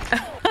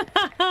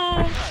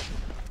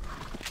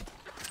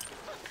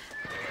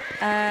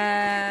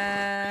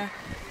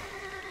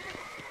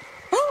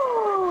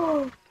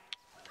 Oh!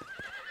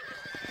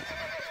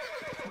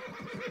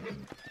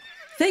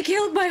 They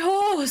killed my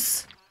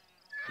horse!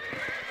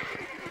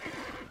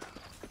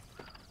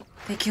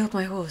 They killed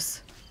my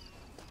horse.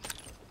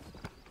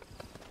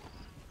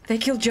 They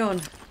killed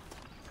John.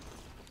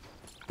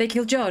 They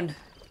killed John.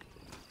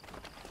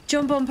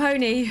 John Bon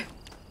Pony.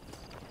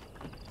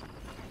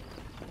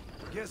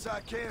 Guess I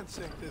can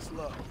sink this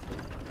low.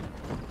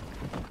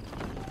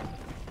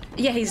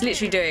 Yeah, he's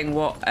literally doing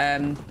what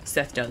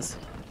Seth does.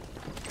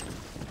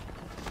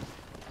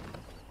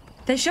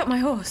 They shot my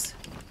horse.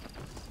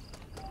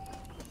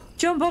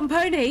 John Bon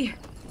Pony.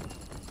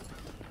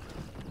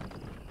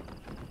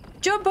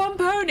 John Bon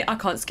Pony. I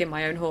can't skin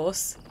my own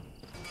horse.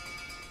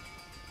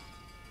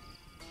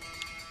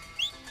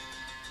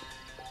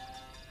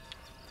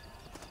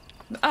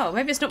 Oh,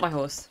 maybe it's not my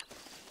horse.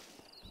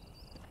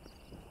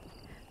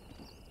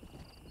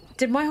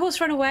 Did my horse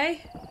run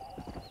away?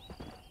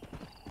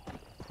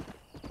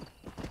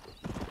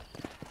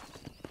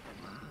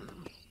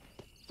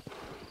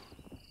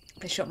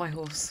 shot my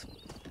horse.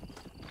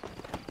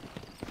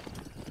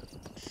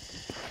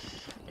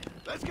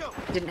 Let's go.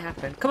 Didn't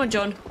happen. Come on,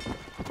 John.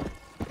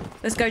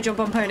 Let's go jump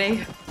on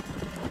pony.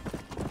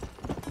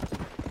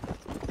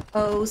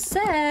 Oh,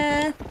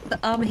 Seth,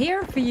 I'm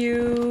here for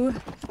you.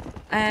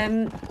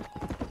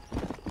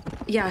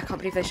 Yeah, I can't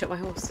believe they shot my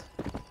horse.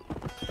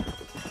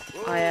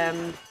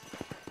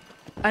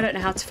 I don't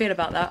know how to feel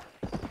about that.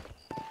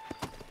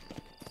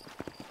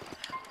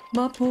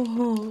 My poor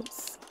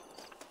horse.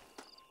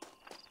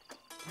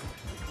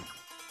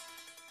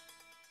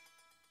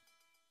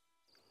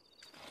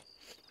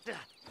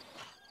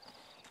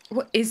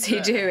 What is he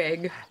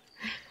doing?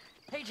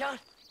 Hey, John.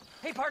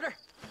 Hey, partner.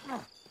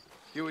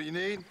 Get what you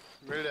need?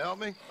 Ready to help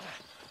me?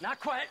 Not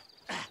quite.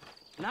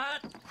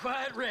 Not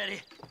quite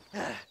ready.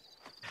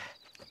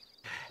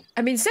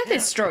 I mean, Seth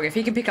is strong if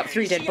he can pick up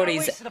 3 dead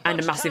bodies and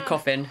a massive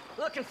coffin.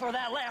 Looking for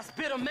that last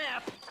bit of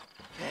map.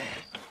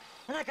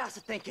 And I got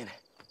to thinking,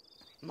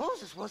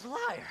 Moses was a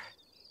liar.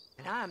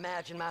 And I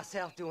imagined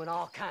myself doing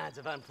all kinds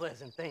of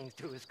unpleasant things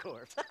to his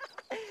corpse.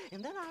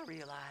 And then I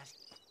realized...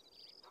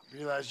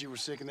 Realized you were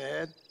sick in the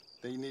head?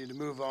 That you needed to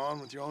move on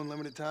with your own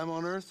limited time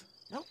on Earth?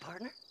 No,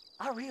 partner.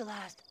 I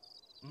realized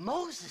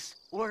Moses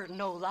weren't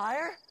no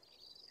liar.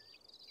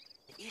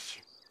 The issue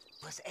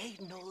was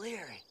Aiden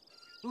O'Leary,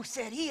 who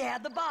said he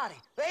had the body.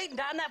 Aiden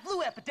died in that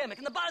flu epidemic,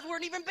 and the bodies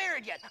weren't even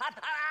buried yet.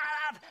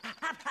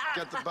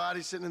 Got the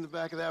body sitting in the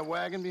back of that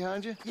wagon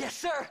behind you? Yes,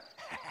 sir.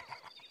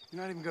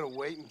 You're not even gonna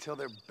wait until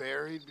they're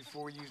buried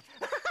before you...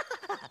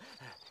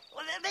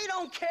 Well, they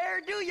don't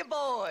care, do you,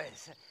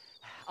 boys?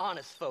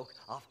 Honest folk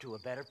off to a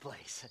better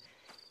place.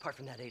 Apart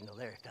from that Aiden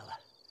O'Leary fella,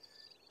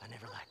 I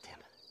never liked him.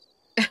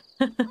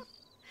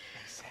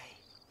 They say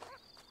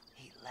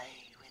he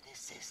laid with his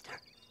sister.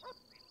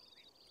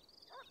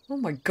 Oh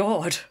my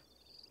god.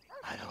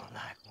 I don't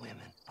like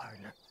women,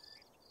 partner.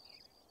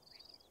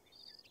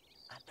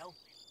 I don't.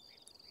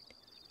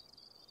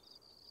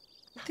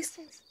 Not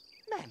since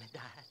Mammy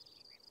died.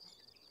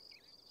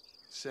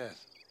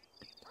 Seth,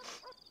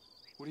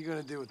 what are you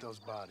gonna do with those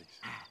bodies?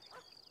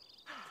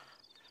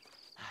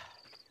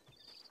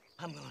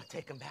 I'm gonna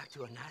take them back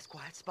to a nice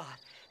quiet spot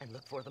and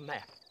look for the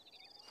map.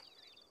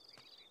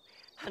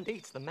 I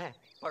needs the map,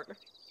 partner.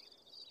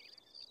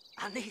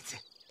 I needs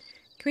it.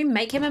 Can we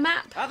make him a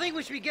map? I think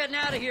we should be getting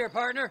out of here,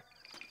 partner.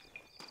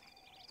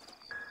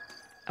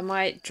 Am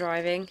I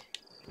driving?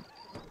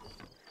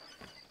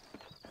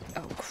 Oh,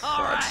 crud.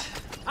 All right.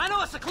 I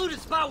know a secluded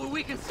spot where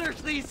we can search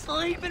these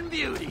sleeping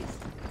beauties.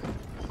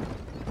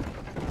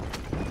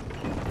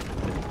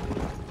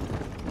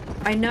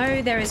 I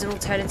know there is an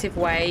alternative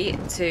way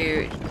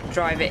to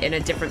drive it in a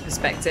different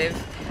perspective,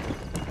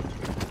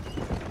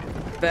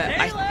 but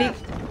I think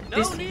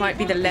this might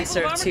be the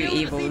lesser of 2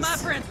 evils. My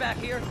friends back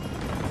here.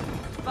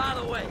 By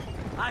the way,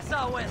 I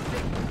saw West.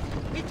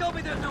 He told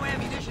me there's no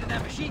ammunition in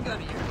that machine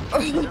gun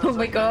of yours. Oh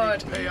my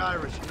god. Hey,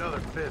 Irish, another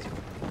fist.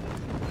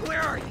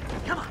 Where are you?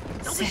 Come on,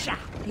 don't be shy.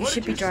 You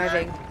should be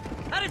driving.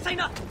 I didn't say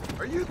nothing.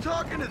 Are you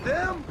talking to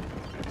them?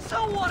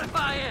 So what if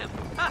I am?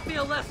 I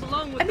feel less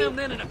alone with them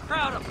than in a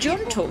crowd of John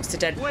people. talks to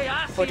dead The way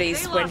I see it,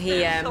 bodies they when lost he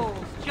their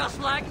souls, just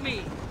like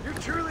me. You're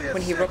truly a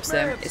when he sick robs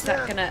them. man, Is that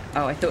Seth. gonna...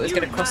 Oh, I thought it was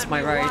gonna cross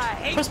my road.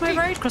 Cross my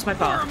road? Cross my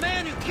For a path.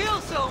 man who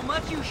kills so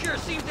much, you sure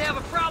seem to have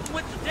a problem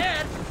with the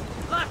dead.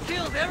 Life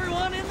kills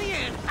everyone in the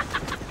end.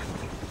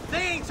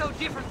 They ain't so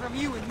different from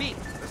you and me.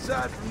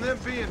 Aside from them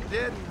being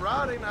dead and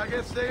rotting, I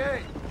guess they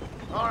ain't.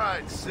 All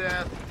right,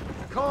 Seth.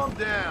 Calm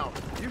down.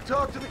 You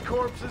talk to the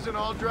corpses and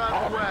I'll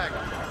drive the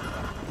wagon.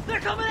 They're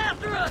coming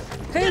after us!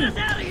 Get us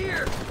out of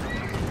here!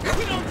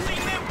 We don't see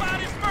them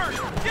bodies first!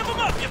 Give them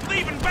up, you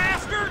thieving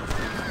bastards!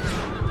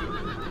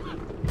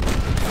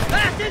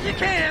 Fast as you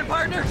can,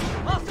 partner!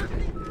 Officer!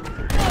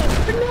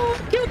 No,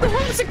 kill the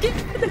horse again!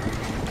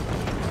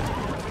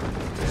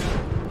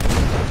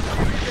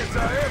 Guess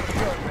I am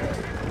good,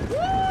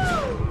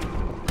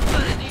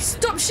 man.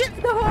 Stop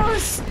shooting the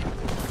horse!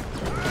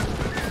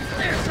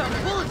 There's some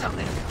bullets on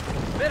this.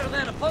 Better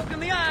than a poke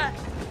in the eye.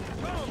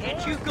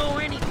 Can't you go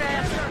any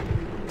faster?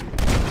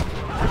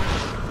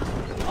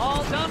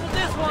 All done with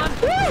this one.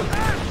 Woo!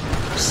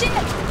 Shit!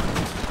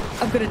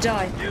 I'm gonna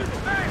die.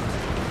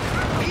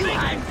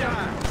 I'm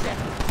done.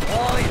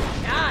 Oh, you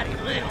naughty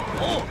little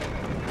boy.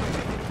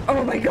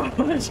 Oh my god.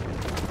 Who's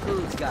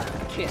got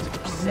a kiss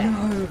for Seth?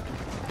 No.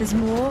 There's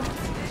more?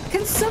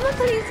 Can someone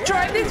please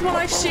drive this while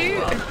I shoot?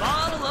 A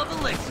bottle of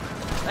elixir.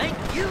 Thank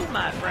you,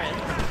 my friend.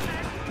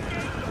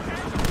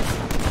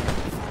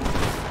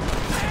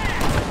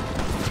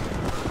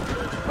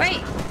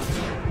 Wait.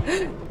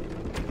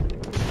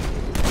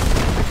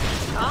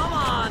 Come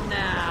on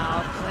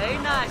now. Play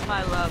nice,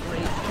 my lovely.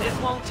 This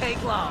won't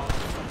take long.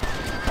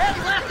 Head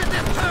left at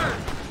this turn.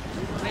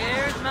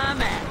 Where's my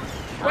map?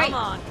 Come Wait.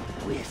 on.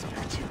 Whisper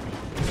to me.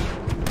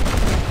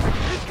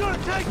 It's gonna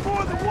take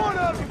more than one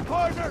of you,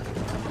 partner.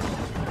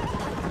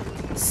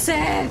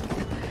 Seth!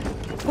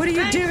 What are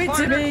you Thanks, doing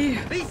partner. to me?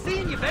 Be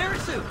seeing you very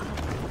soon.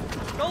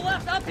 Go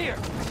left up here.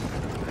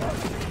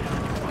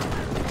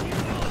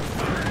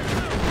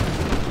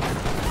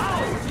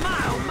 Oh my,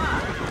 oh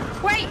my.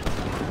 Wait!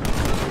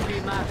 Be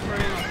my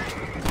friend.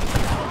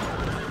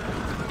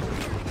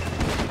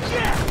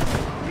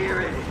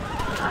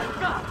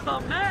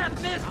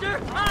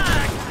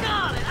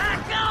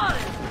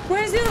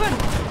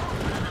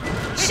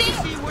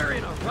 we're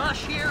in a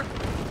rush here?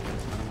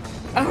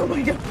 Oh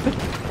my god.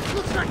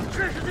 Looks like the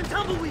treasure's in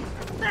Tumbleweed.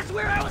 That's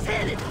where I was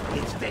headed.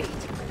 It's fate.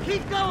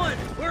 Keep going.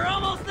 We're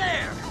almost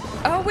there.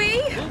 Are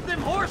we? Move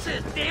them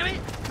horses, damn it.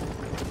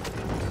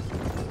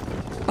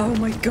 Oh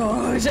my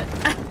god.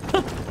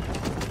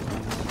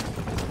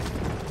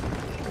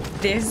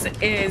 This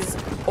is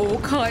all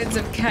kinds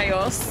of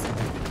chaos.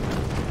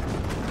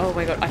 Oh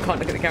my god, I can't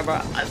look at the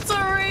camera. I'm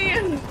sorry.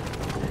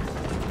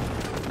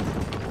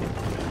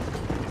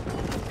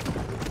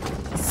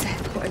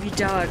 Seth, what have you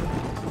done?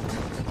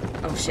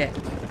 Oh shit.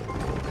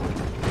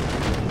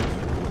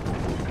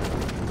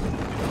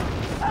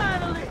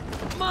 Finally,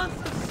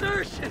 month's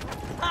assertion.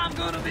 I'm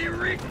gonna be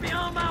rich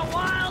beyond my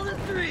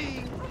wildest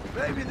dreams.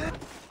 Maybe this.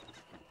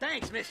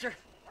 Thanks, mister.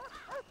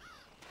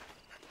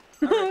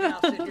 I reckon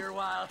I'll sit here a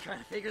while trying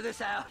to figure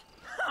this out.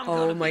 I'm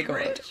gonna my be god.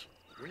 rich.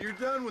 When you're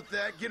done with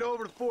that, get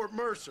over to Fort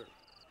Mercer.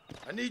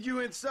 I need you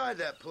inside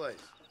that place.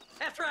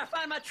 After I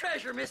find my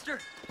treasure, mister.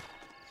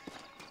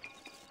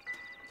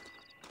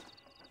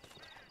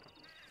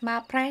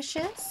 My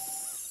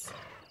precious.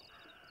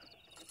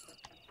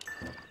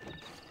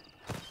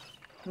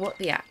 What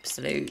the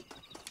absolute.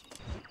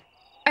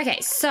 Okay,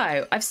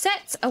 so I've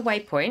set a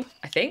waypoint,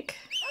 I think,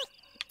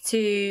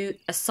 to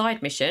a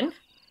side mission.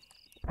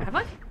 Have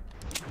I?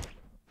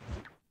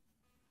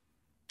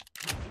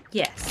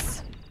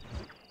 Yes.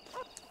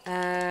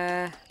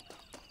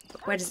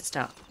 Where does it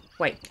start?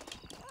 Wait.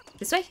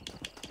 This way?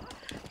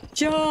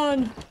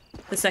 John!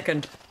 The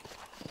second.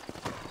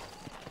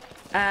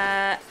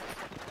 Where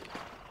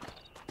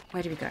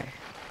do we go?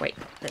 Wait,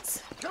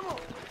 let's... Come on.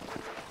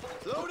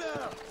 Slow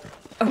down.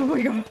 Oh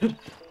my god.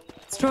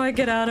 Let's try and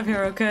get out of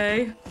here,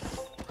 okay?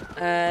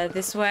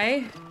 This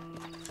way.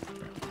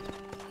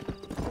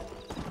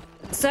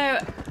 So,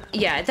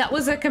 yeah, that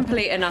was a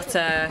complete and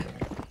utter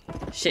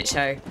shit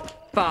show.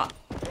 But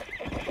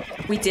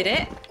we did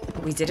it.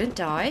 We didn't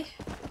die.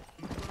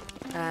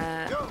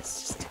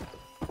 Let's just...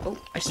 Oh,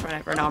 I just ran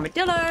over an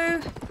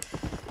armadillo.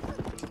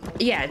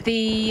 Yeah,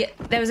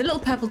 there was a little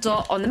purple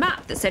dot on the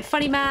map that said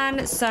Funny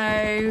Man, so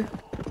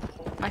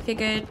I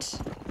figured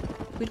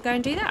we'd go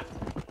and do that.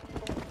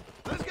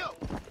 Let's go.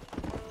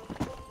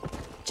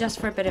 Just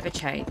for a bit of a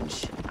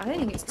change. I don't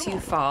think it's too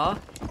far.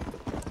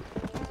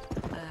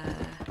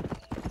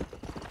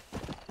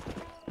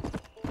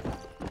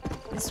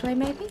 This way,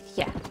 maybe?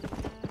 Yeah.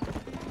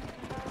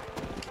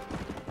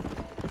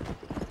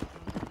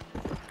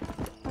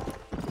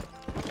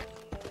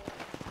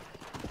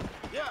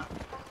 Yeah.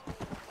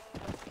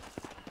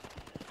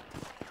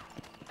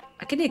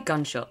 I can hear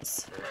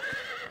gunshots.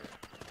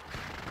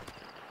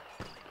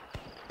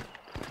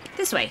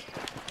 This way.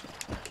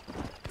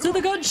 To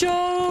the gun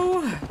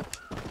show!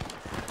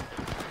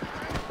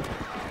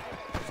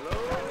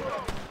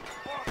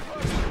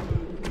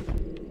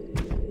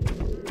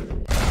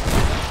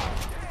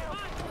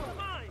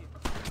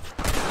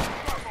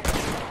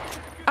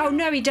 Oh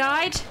no, he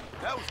died.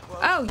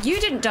 Oh, you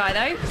didn't die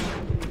though.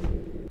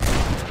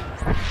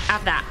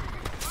 Have that.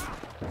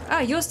 Oh,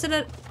 you're still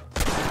a...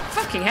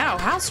 Fucking hell,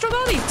 how strong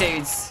are these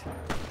dudes?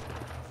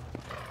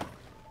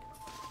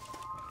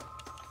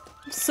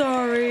 I'm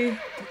sorry.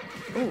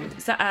 Oh,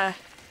 is that a...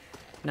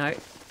 No.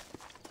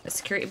 A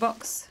security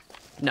box?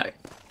 No.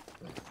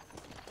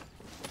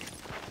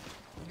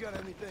 You got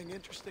anything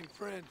interesting,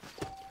 friend?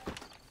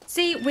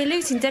 See, we're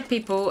looting dead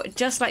people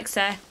just like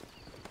Seth.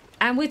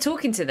 And we're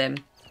talking to them.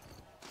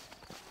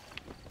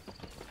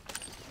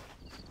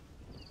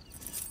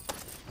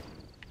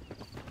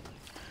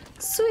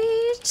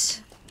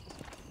 Sweet.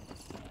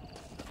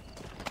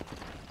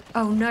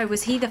 Oh no,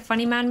 was he the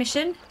funny man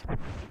mission?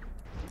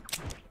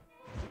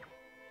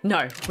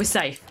 No, we're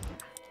safe.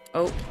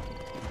 Oh,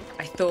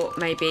 I thought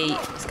maybe...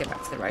 Let's go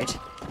back to the road.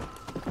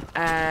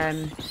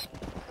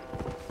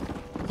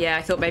 Yeah,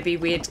 I thought maybe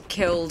we had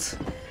killed...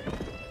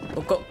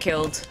 Or got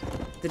killed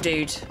the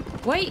dude.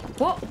 Wait,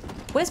 what?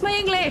 Where's my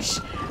English?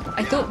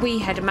 I thought we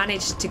had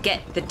managed to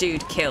get the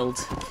dude killed.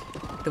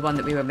 The one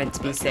that we were meant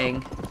to be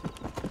seeing.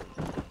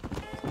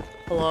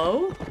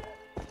 Hello?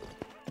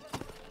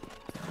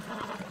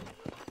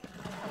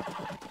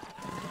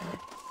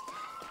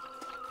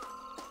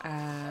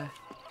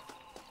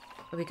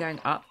 Are we going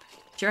up?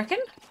 Do you reckon?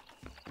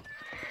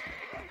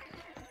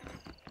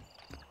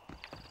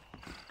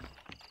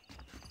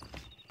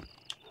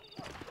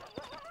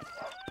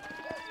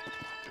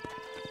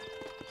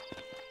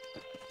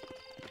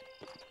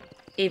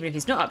 Even if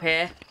he's not up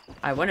here,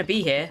 I want to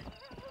be here.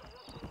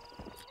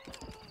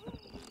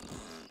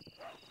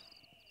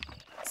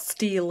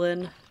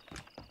 Stealing.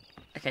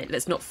 Okay,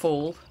 let's not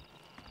fall.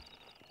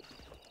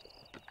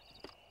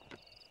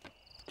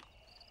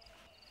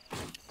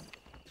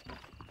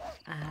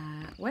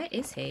 Where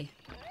is he?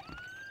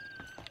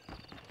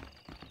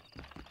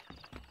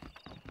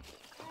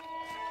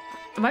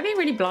 Am I being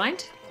really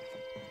blind?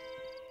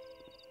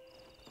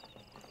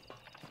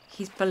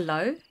 He's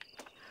below?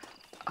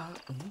 Oh.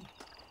 Ooh.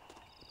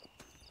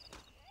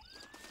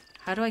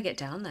 How do I get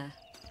down there?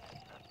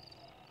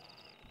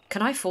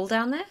 Can I fall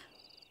down there?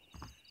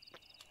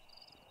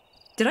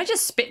 Did I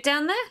just spit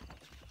down there?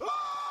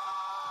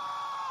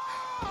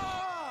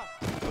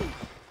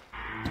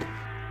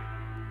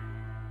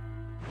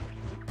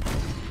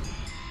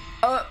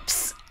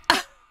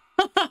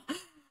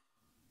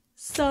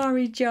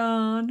 sorry,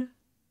 John.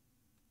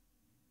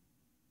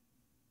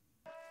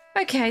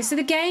 Okay, so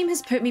the game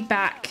has put me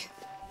back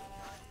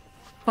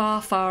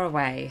far, far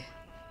away.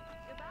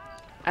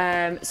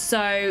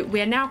 So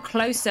we are now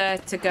closer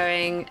to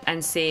going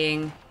and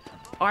seeing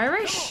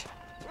Irish.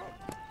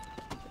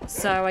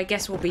 So I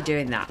guess we'll be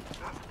doing that.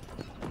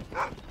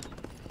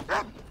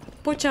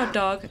 Watch out,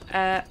 dog.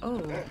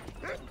 Oh.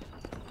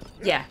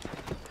 Yeah,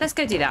 let's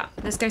go do that.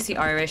 Let's go see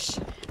Irish.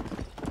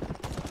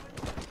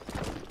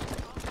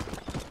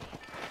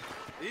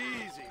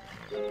 Easy.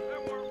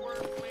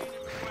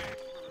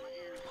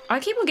 I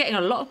keep on getting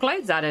a lot of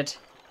clothes added.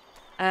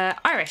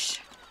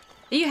 Irish,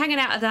 are you hanging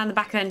out down the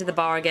back end of the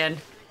bar again?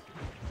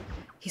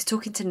 He's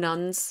talking to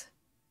nuns.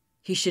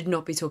 He should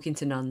not be talking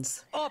to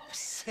nuns. Up,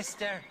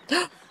 sister.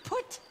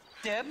 Put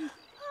them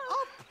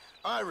up.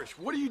 Irish,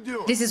 what are you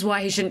doing? This is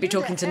why he shouldn't be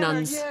talking to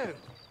nuns.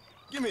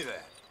 Give me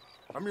that.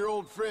 I'm your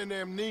old friend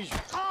Amnesia.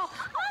 Oh,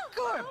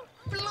 good.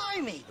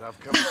 Blimey. I've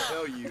come to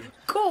tell you,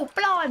 Cool,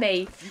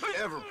 blimey. if you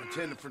ever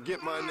pretend to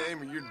forget my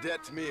name or your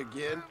debt to me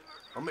again,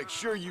 I'll make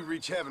sure you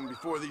reach heaven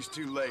before these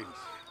two ladies.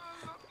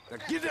 Now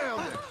get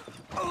down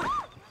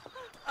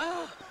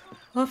there.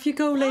 Off you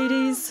go,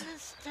 ladies.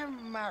 Mr.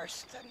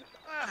 Marston.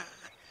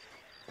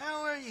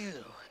 How are you?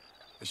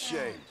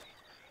 Ashamed.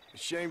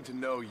 Ashamed to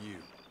know you.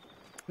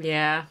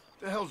 Yeah.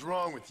 What the hell's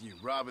wrong with you,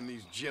 robbing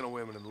these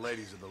gentlewomen and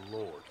ladies of the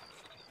Lord?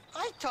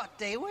 I thought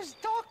they was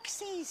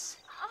doxies.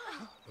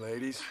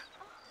 Ladies,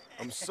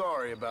 I'm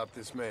sorry about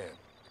this man.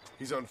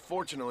 He's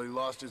unfortunately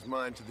lost his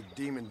mind to the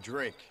demon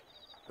drink.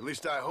 At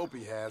least I hope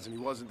he has, and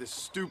he wasn't this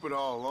stupid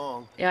all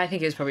along. Yeah, I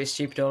think he was probably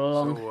stupid all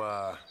along.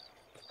 So,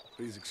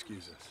 please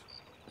excuse us.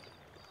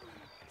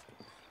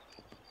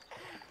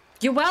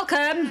 You're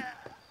welcome.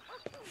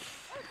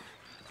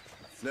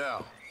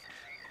 Now,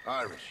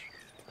 Irish,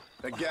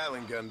 that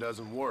Gatling gun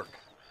doesn't work.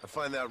 I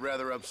find that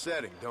rather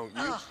upsetting, don't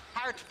you? Oh,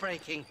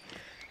 heartbreaking.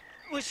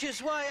 Which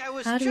is why I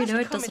was How do you just know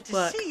it coming doesn't to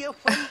work? see you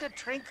when the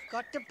drink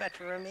got the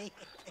better of me.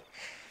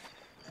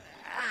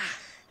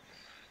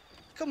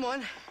 Come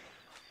on.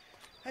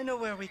 I know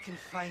where we can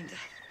find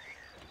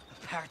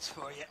the parts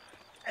for you.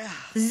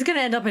 This is going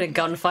to end up in a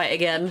gunfight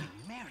again.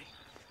 Mary.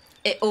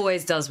 It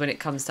always does when it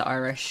comes to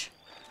Irish.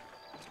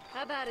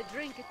 How about a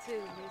drink or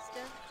two,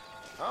 mister?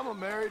 I'm a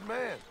married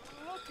man.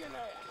 Looking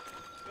at?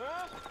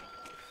 Huh?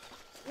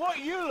 What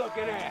you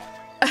looking at?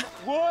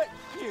 What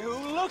you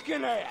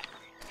looking at?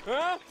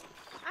 Huh?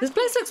 This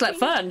place looks like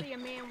fun. See a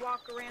man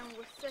walk around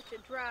with such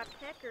a dry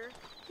pecker.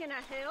 Can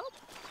I help?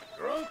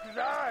 Drunk as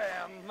I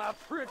am, my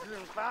printer's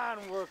in fine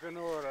working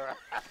order.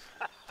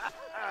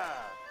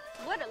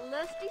 What a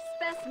lusty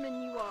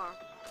specimen you are.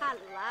 I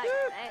like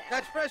that.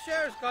 That fresh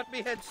air's got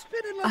me head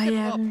spinning I like a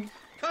top. am.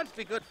 Can't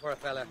be good for a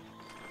fella.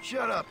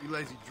 Shut up, you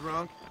lazy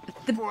drunk.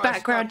 The Before I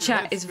background stop your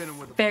chat head is spinning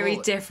with a very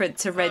bullet. different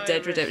to Red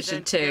Dead Redemption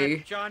Resent 2.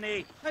 that,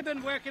 Johnny, I've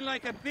been working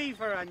like a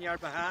beaver on your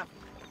behalf.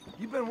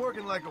 You've been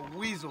working like a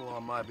weasel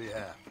on my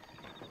behalf.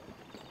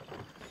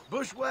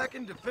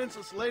 Bushwhacking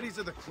defenseless ladies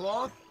of the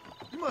cloth?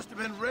 You must have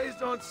been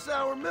raised on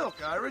sour milk,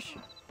 Irish.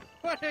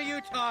 What are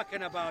you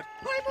talking about?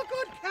 I'm a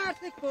good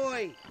Catholic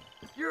boy.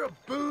 You're a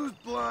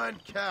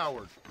booze-blind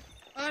coward.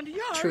 And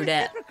you're True a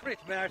that. hypocrite,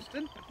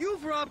 Marston.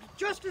 You've robbed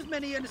just as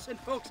many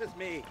innocent folks as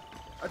me.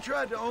 I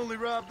tried to only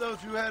rob those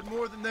who had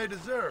more than they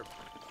deserved.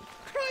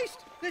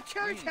 Christ, the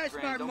church has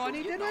more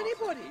money than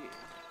anybody.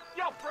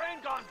 Yo, brain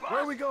gone bust.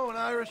 Where are we going,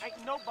 Irish?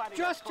 Ain't nobody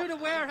Just to got the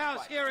caught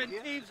warehouse in here in this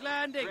fight, Thieves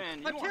Landing.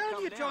 Fran, you I wanna tell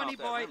come you, down Johnny off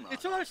that boy, rim line.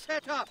 it's all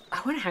set up.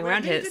 I want to hang We're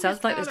around here. It meeting sounds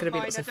this like there's going to be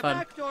fella lots of at fun.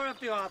 the back door of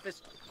the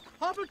office.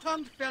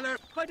 Hobble-tongued feller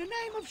by the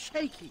name of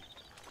Shaky.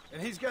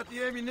 And he's got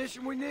the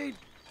ammunition we need?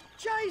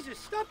 Jesus,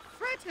 stop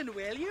fretting,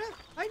 will you?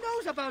 I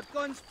knows about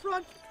guns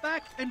front,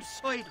 back, and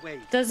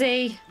sideways. Does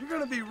he? You're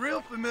gonna be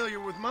real familiar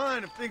with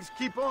mine if things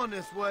keep on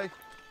this way.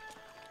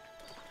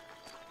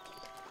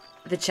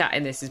 The chat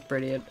in this is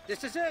brilliant.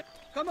 This is it.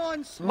 Come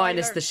on, Smiler.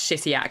 Minus the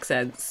shitty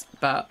accents,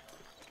 but...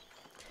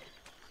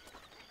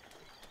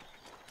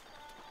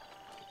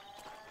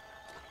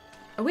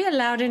 Are we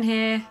allowed in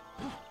here?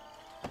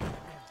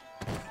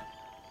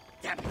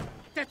 Damn it.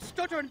 That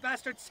stuttering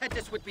bastard said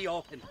this would be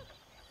open.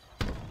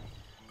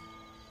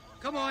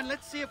 Come on,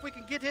 let's see if we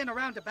can get in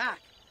around the back.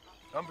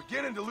 I'm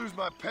beginning to lose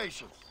my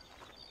patience.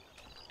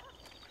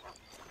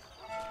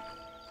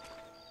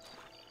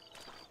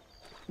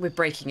 We're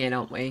breaking in,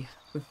 aren't we?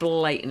 We're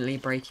blatantly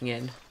breaking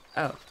in.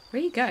 Oh, where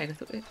are you going? I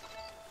thought we...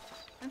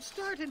 I'm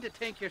starting to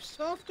think you're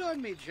soft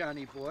on me,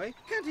 Johnny boy.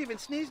 Can't even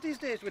sneeze these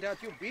days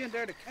without you being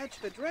there to catch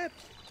the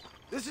drips.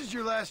 This is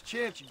your last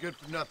chance, you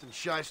good-for-nothing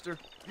shyster.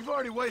 You've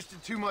already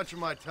wasted too much of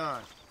my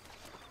time.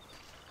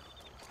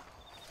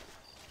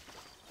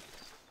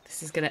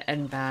 This is going to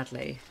end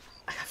badly.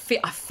 I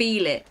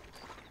feel it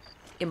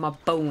in my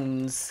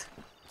bones.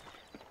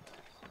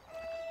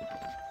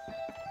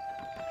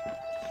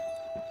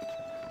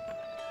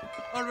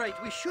 All right,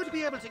 we should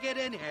be able to get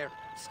in here.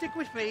 Stick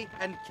with me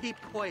and keep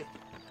quiet.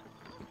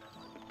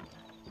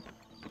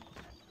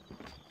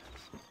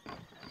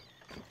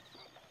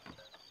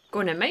 Go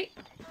on then, mate.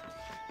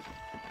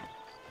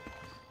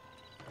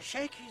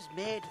 Shakey's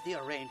made the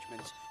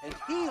arrangements, and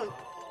he'll...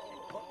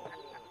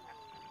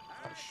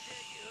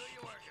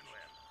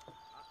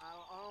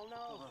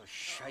 Oh,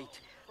 shite.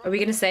 Are we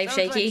gonna save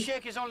Sounds Shaky? like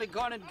Shakey's only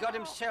gone and got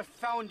himself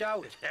found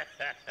out.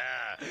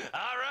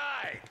 All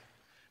right.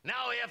 Now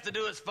all we have to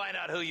do is find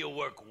out who you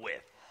work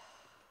with.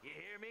 You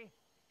hear me?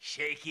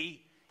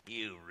 Shaky,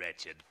 you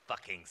wretched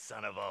fucking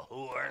son of a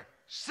whore.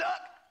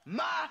 Suck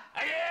my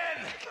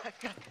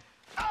again!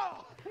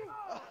 Oh!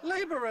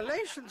 Labor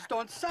relations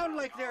don't sound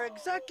like they're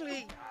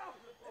exactly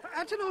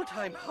at an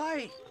all-time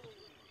high.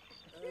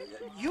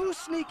 You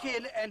sneak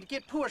in and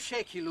get poor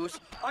Shaky loose.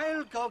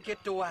 I'll go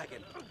get the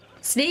wagon.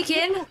 Sneak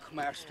in? Look,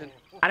 Marston.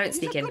 I don't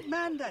sneak in. He's a good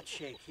man, that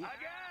Shaky.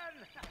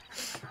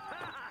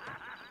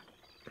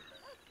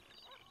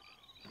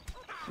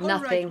 Nothing.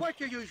 All right, work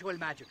your usual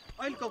magic.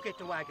 I'll go get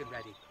the wagon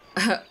ready.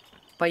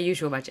 By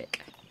usual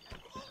magic.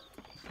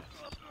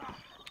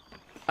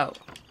 Oh.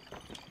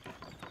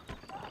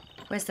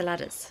 Where's the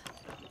ladders?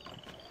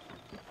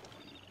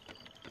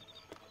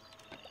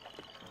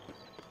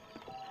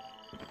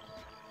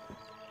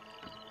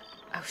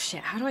 Oh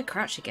shit, how do I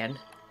crouch again?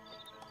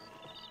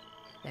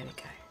 There we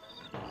go.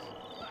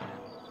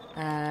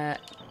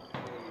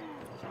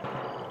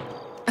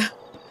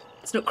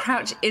 Let's not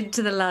crouch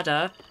into the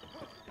ladder,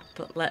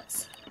 but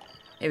let's...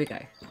 Here we go.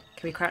 Can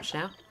we crouch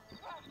now?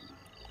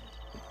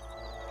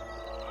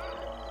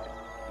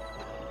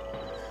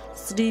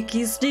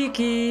 Sneaky,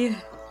 sneaky. Do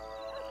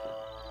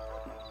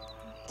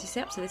you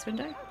see up to this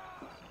window?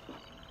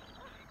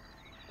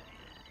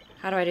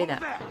 How do I do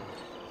that?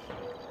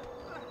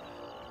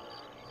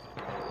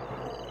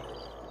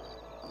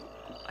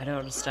 I don't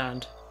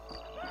understand.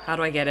 How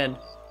do I get in?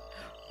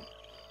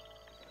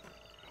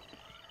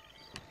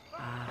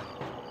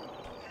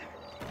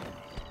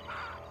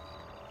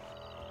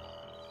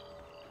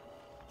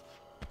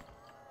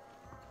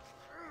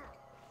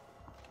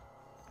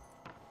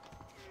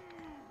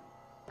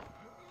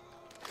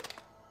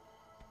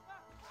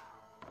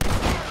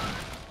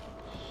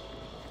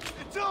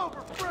 It's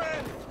over,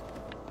 friend!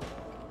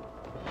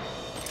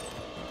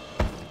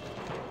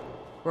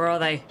 Where are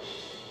they?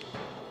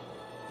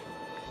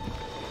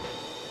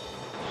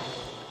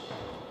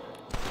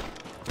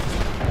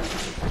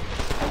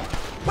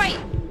 Wait!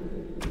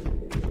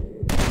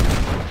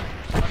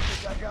 I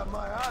think I got my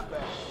eye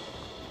back.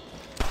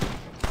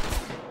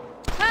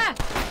 Ah!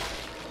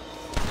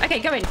 Okay,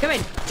 go in, go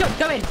in. Jump,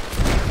 go in.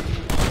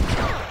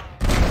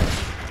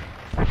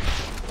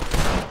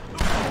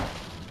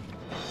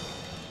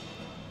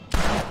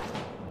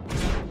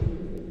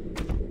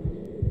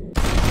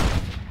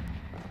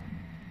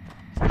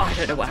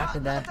 I don't know what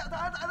happened there.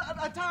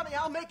 Tommy,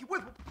 I'll make it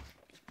with...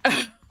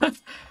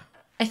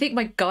 I think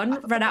my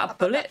gun ran out of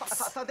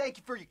bullets. Thank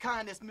you for your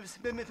kindness,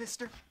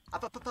 mister. I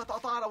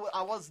thought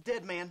I was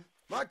dead, man.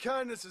 My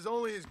kindness is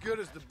only as good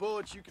as the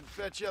bullets you can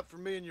fetch up for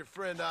me and your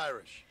friend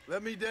Irish.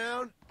 Let me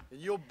down, and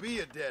you'll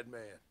be a dead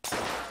man.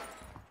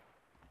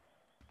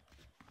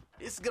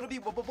 This is gonna be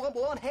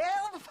one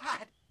hell of a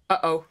fight.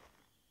 Uh-oh.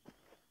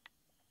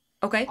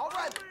 Okay. All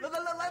right,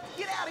 let's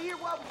get out of here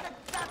while we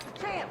got the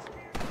chance.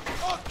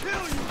 I'll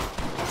kill you!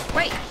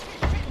 Wait.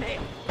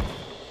 Man.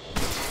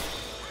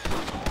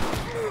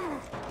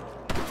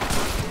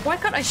 Why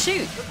can't I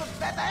shoot?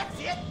 That's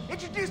it.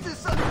 Introduce this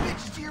son of a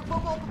bitch to your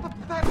pal,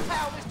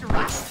 Mr.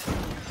 Right.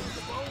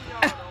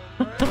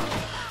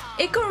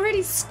 It got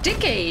really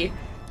sticky.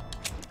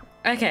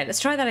 Okay, let's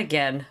try that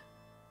again.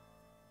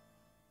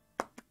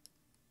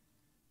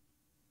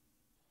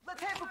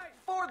 Let's head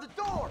for the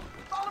door.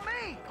 Follow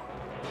me.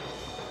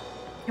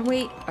 Can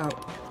we... Oh.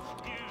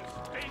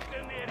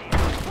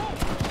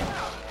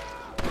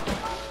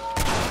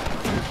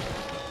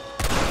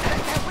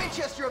 That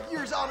Winchester of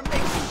yours ought to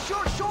make some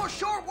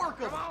short work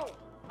of it.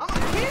 I'm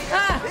gonna kill you,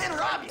 then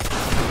rob you.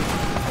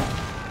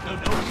 No,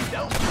 you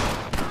don't.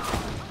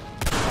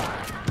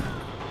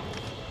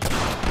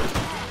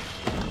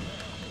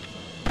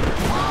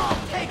 I'll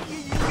take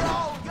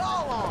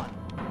y'all on.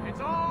 It's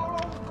all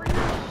over for you.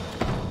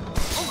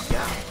 Oh my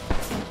God.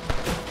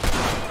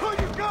 Put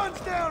your guns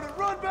down and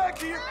run back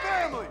to your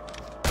family!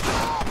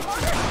 Oh,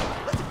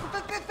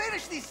 let's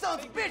finish these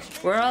sons of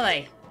bitches. Where are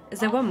they? Is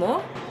there one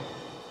more?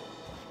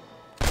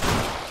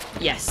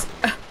 Yes.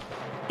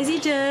 Is he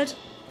dead?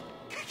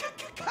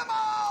 Come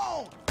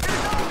on!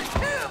 There's only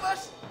two of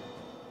us!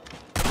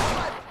 All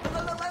right,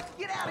 let's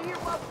get out of here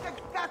while we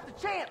got the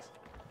chance.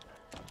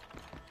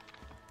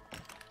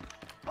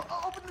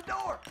 Open the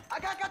door. I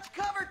got you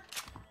covered.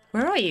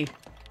 Where are you?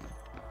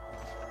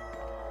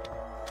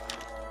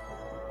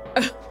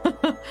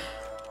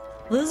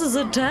 This is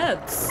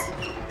intense. There's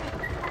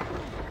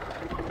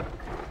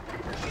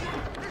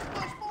a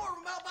bunch more of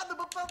them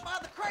out by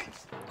the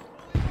crates.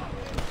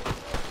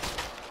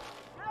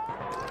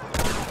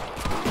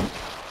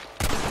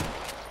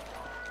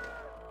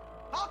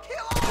 I'll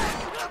kill all of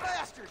you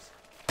bastards.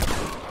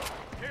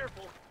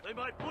 Careful, they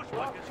might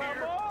bushwhack us here.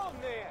 Come on,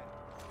 then.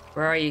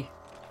 Where are you?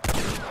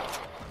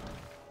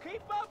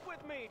 Keep up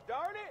with me,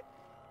 darn it.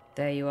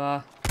 There you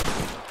are.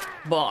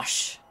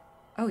 Bosh.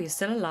 Oh, you're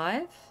still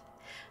alive?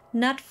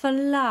 Not for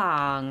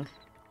long.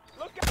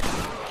 Look out.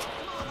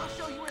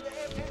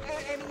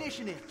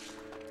 ammunition in.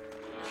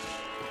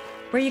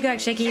 Where you going,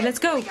 Shaky? Let's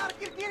go. We gotta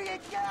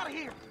get out of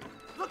here.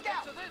 Look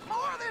out!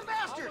 More of them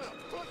bastards!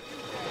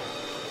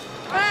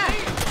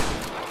 Ah!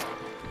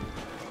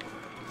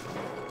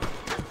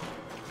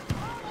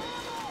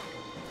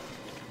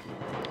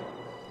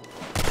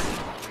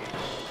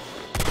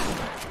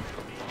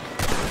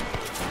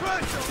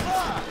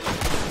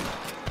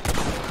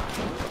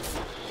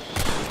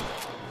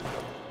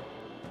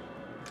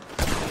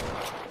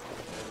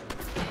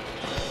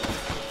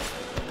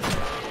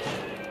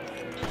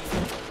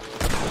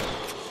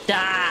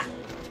 Ah.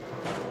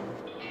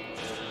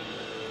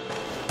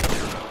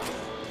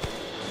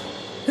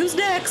 Who's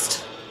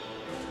next?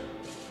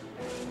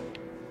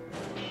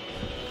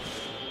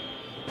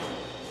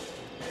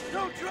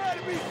 Don't try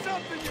to be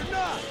something you're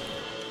not.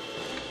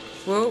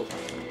 Whoa.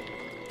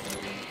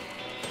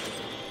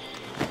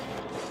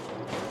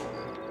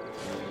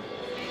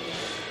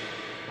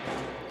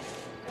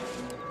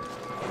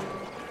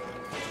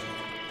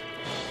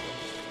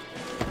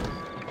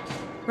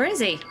 Where is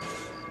he?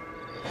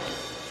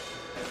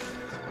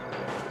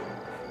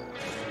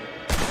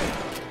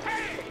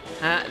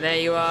 Ah, there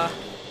you are.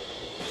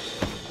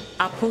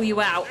 I'll pull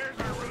you out.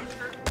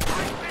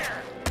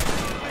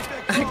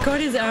 I got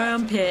his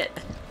armpit.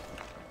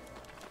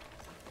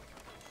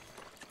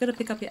 Gotta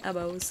pick up your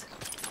elbows.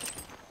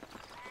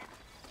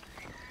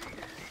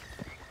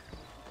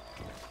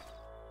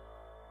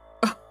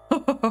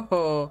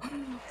 Oh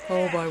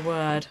my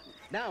word.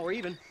 Now we're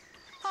even.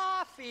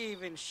 Half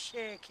even,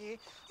 Shaky.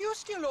 You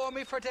still owe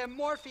me for them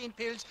morphine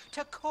pills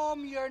to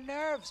calm your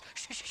nerves.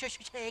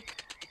 Shaky.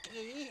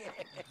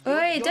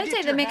 Oi, don't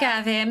take the mick out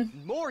of him.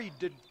 More, you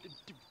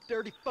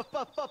dirty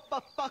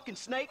fucking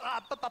snake. All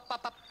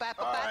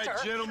right,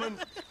 gentlemen.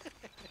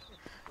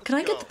 Can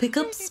I get the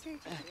pickups?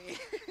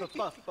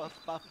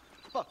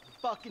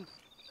 Fucking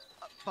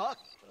fuck.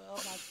 Oh,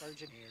 my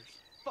virgin ears.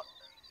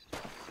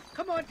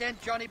 Come on then,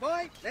 Johnny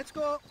boy. Let's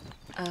go.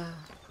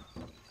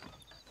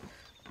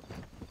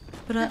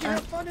 But Did you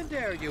have fun in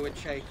there, you and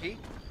Shaky?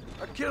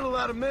 I killed a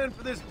lot of men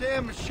for this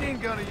damn machine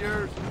gun of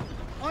yours.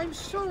 I'm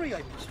sorry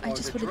I missed all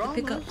just the wanted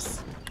the drama.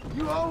 pickups.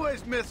 You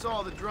always miss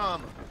all the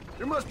drama.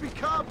 There must be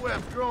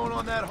cobwebs growing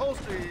on that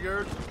holster of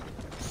yours.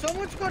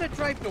 Someone's got to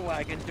drive the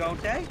wagon, don't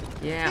they?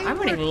 Yeah, I'm Teamwork,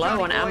 running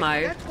low on Johnny boy.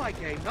 ammo. That's my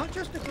game, not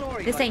just the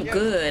glory. This like ain't you.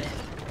 good.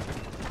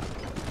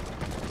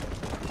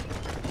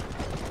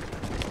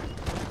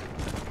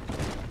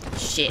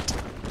 Shit.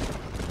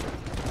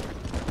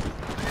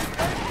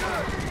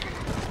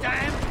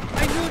 Damn!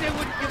 I knew they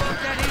wouldn't give up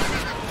that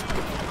easy.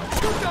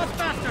 Shoot those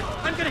bastards!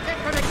 I'm gonna hit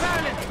for the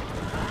garland.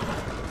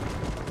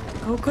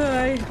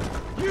 Okay.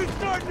 You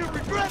starting to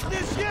regret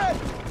this yet?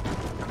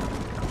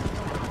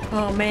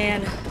 Oh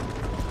man.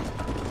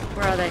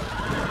 Where are they?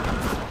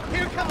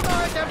 Here come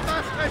more of them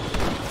bastards!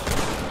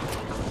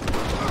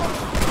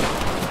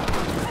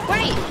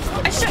 Wait!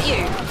 I shot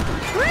you!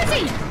 Where is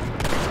he?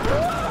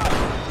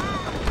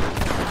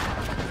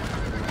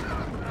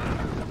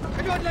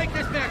 I don't like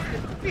this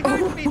bastard.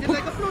 Behind me, they're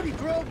like a bloody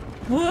drone.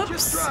 Whoops.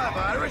 Just drive,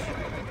 Irish.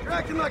 You're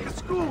acting like a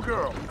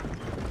schoolgirl.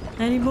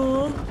 Any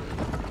more?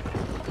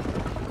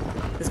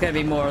 There's gonna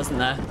be more, isn't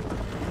there?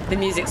 The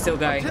music's still I'm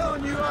going.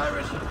 telling you,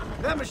 Irish,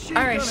 that machine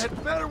Irish, gun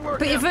had better work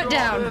put your after foot all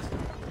down. this.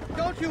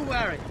 Don't you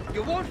worry.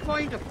 You won't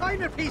find a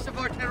finer piece of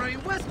artillery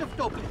west of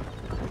Dublin.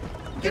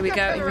 Here we Get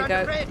go, that here fella we on go.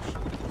 the bridge.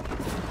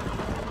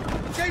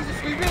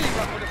 Jesus, we really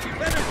got one of you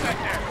better back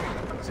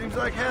there. Seems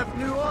like half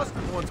New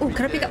Austin wants Oh, me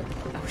can I pick dead. up?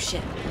 Oh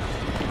shit.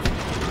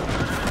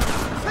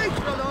 Thanks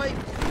for alive.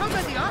 How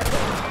many are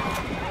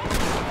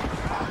there?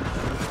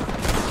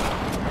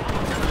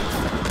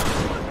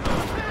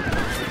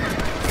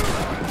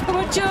 Come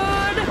on,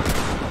 John!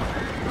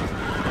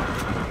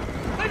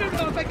 I don't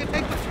know if I can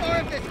take much more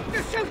of this.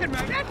 They're shooting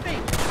right at me.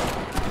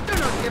 They're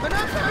not giving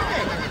up, are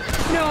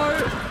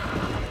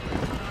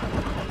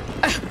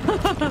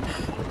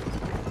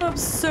No! I'm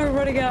so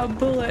running out of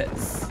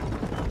bullets.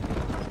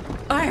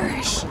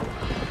 Irish!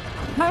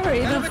 Hurry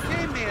they? the Have a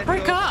team, me and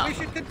frick you. up! We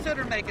should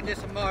consider making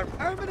this a more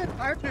permanent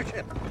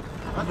partnership.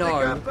 I think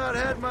I about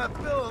had my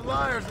fill of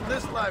liars in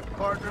this life,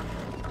 partner.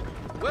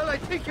 Well, I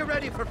think you're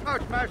ready for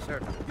part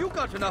Mercer. You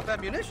got enough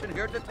ammunition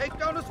here to take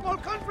down a small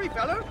country,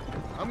 fella.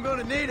 I'm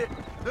gonna need it.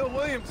 Bill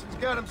Williamson's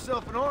got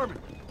himself an army.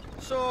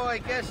 So I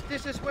guess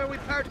this is where we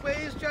part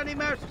ways, Johnny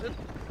Marston.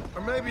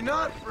 Or maybe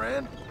not,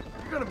 friend.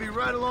 You're gonna be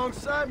right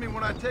alongside me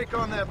when I take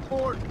on that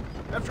fort.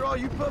 After all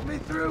you put me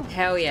through,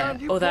 Hell it's yeah.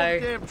 time you pull Although,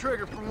 the damn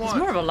trigger for once. He's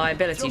more of a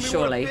liability, Show me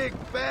surely. what a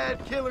big,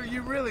 bad killer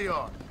you really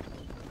are.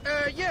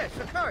 Yes,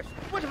 of course.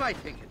 What am I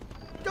thinking?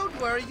 Don't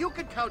worry, you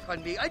can count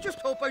on me. I just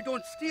hope I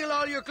don't steal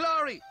all your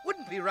glory.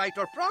 Wouldn't be right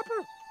or proper.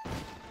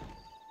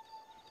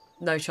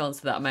 No chance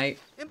of that, mate.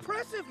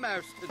 Impressive,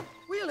 Marston.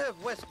 We'll have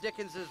West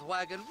Dickens's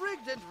wagon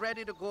rigged and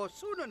ready to go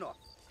soon enough.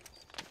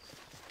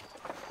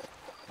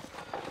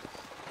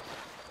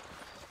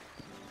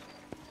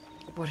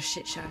 What a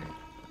shit show.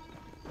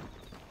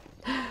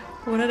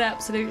 What an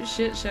absolute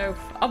shit show.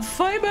 I'm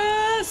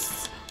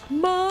famous!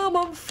 Mom,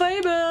 I'm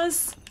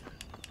famous!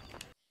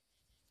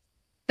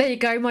 There you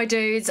go, my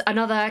dudes.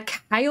 Another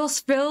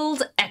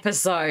chaos-filled episode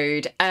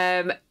episode.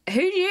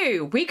 Who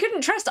knew? We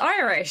couldn't trust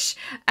Irish.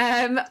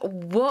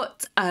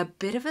 What a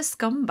bit of a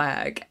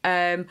scumbag.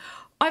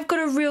 I've got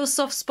a real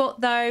soft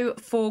spot, though,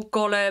 for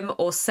Gollum,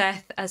 or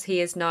Seth, as he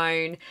is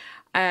known.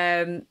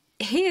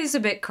 He is a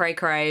bit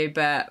cray-cray,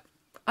 but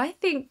I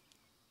think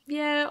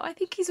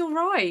he's all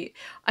right.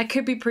 I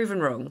could be proven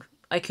wrong.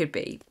 I could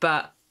be,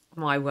 but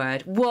my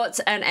word,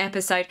 what an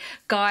episode.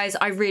 Guys,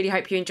 I really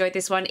hope you enjoyed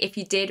this one. If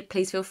you did,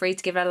 please feel free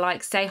to give it a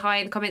like, say hi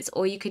in the comments,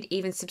 or you could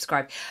even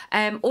subscribe.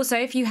 Also,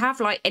 if you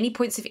have like any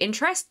points of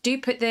interest, do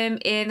put them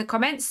in the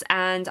comments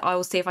and I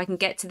will see if I can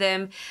get to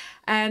them.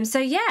 So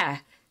yeah,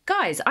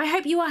 guys, I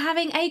hope you are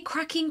having a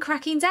cracking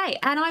day,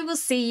 and I will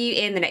see you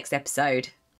in the next episode.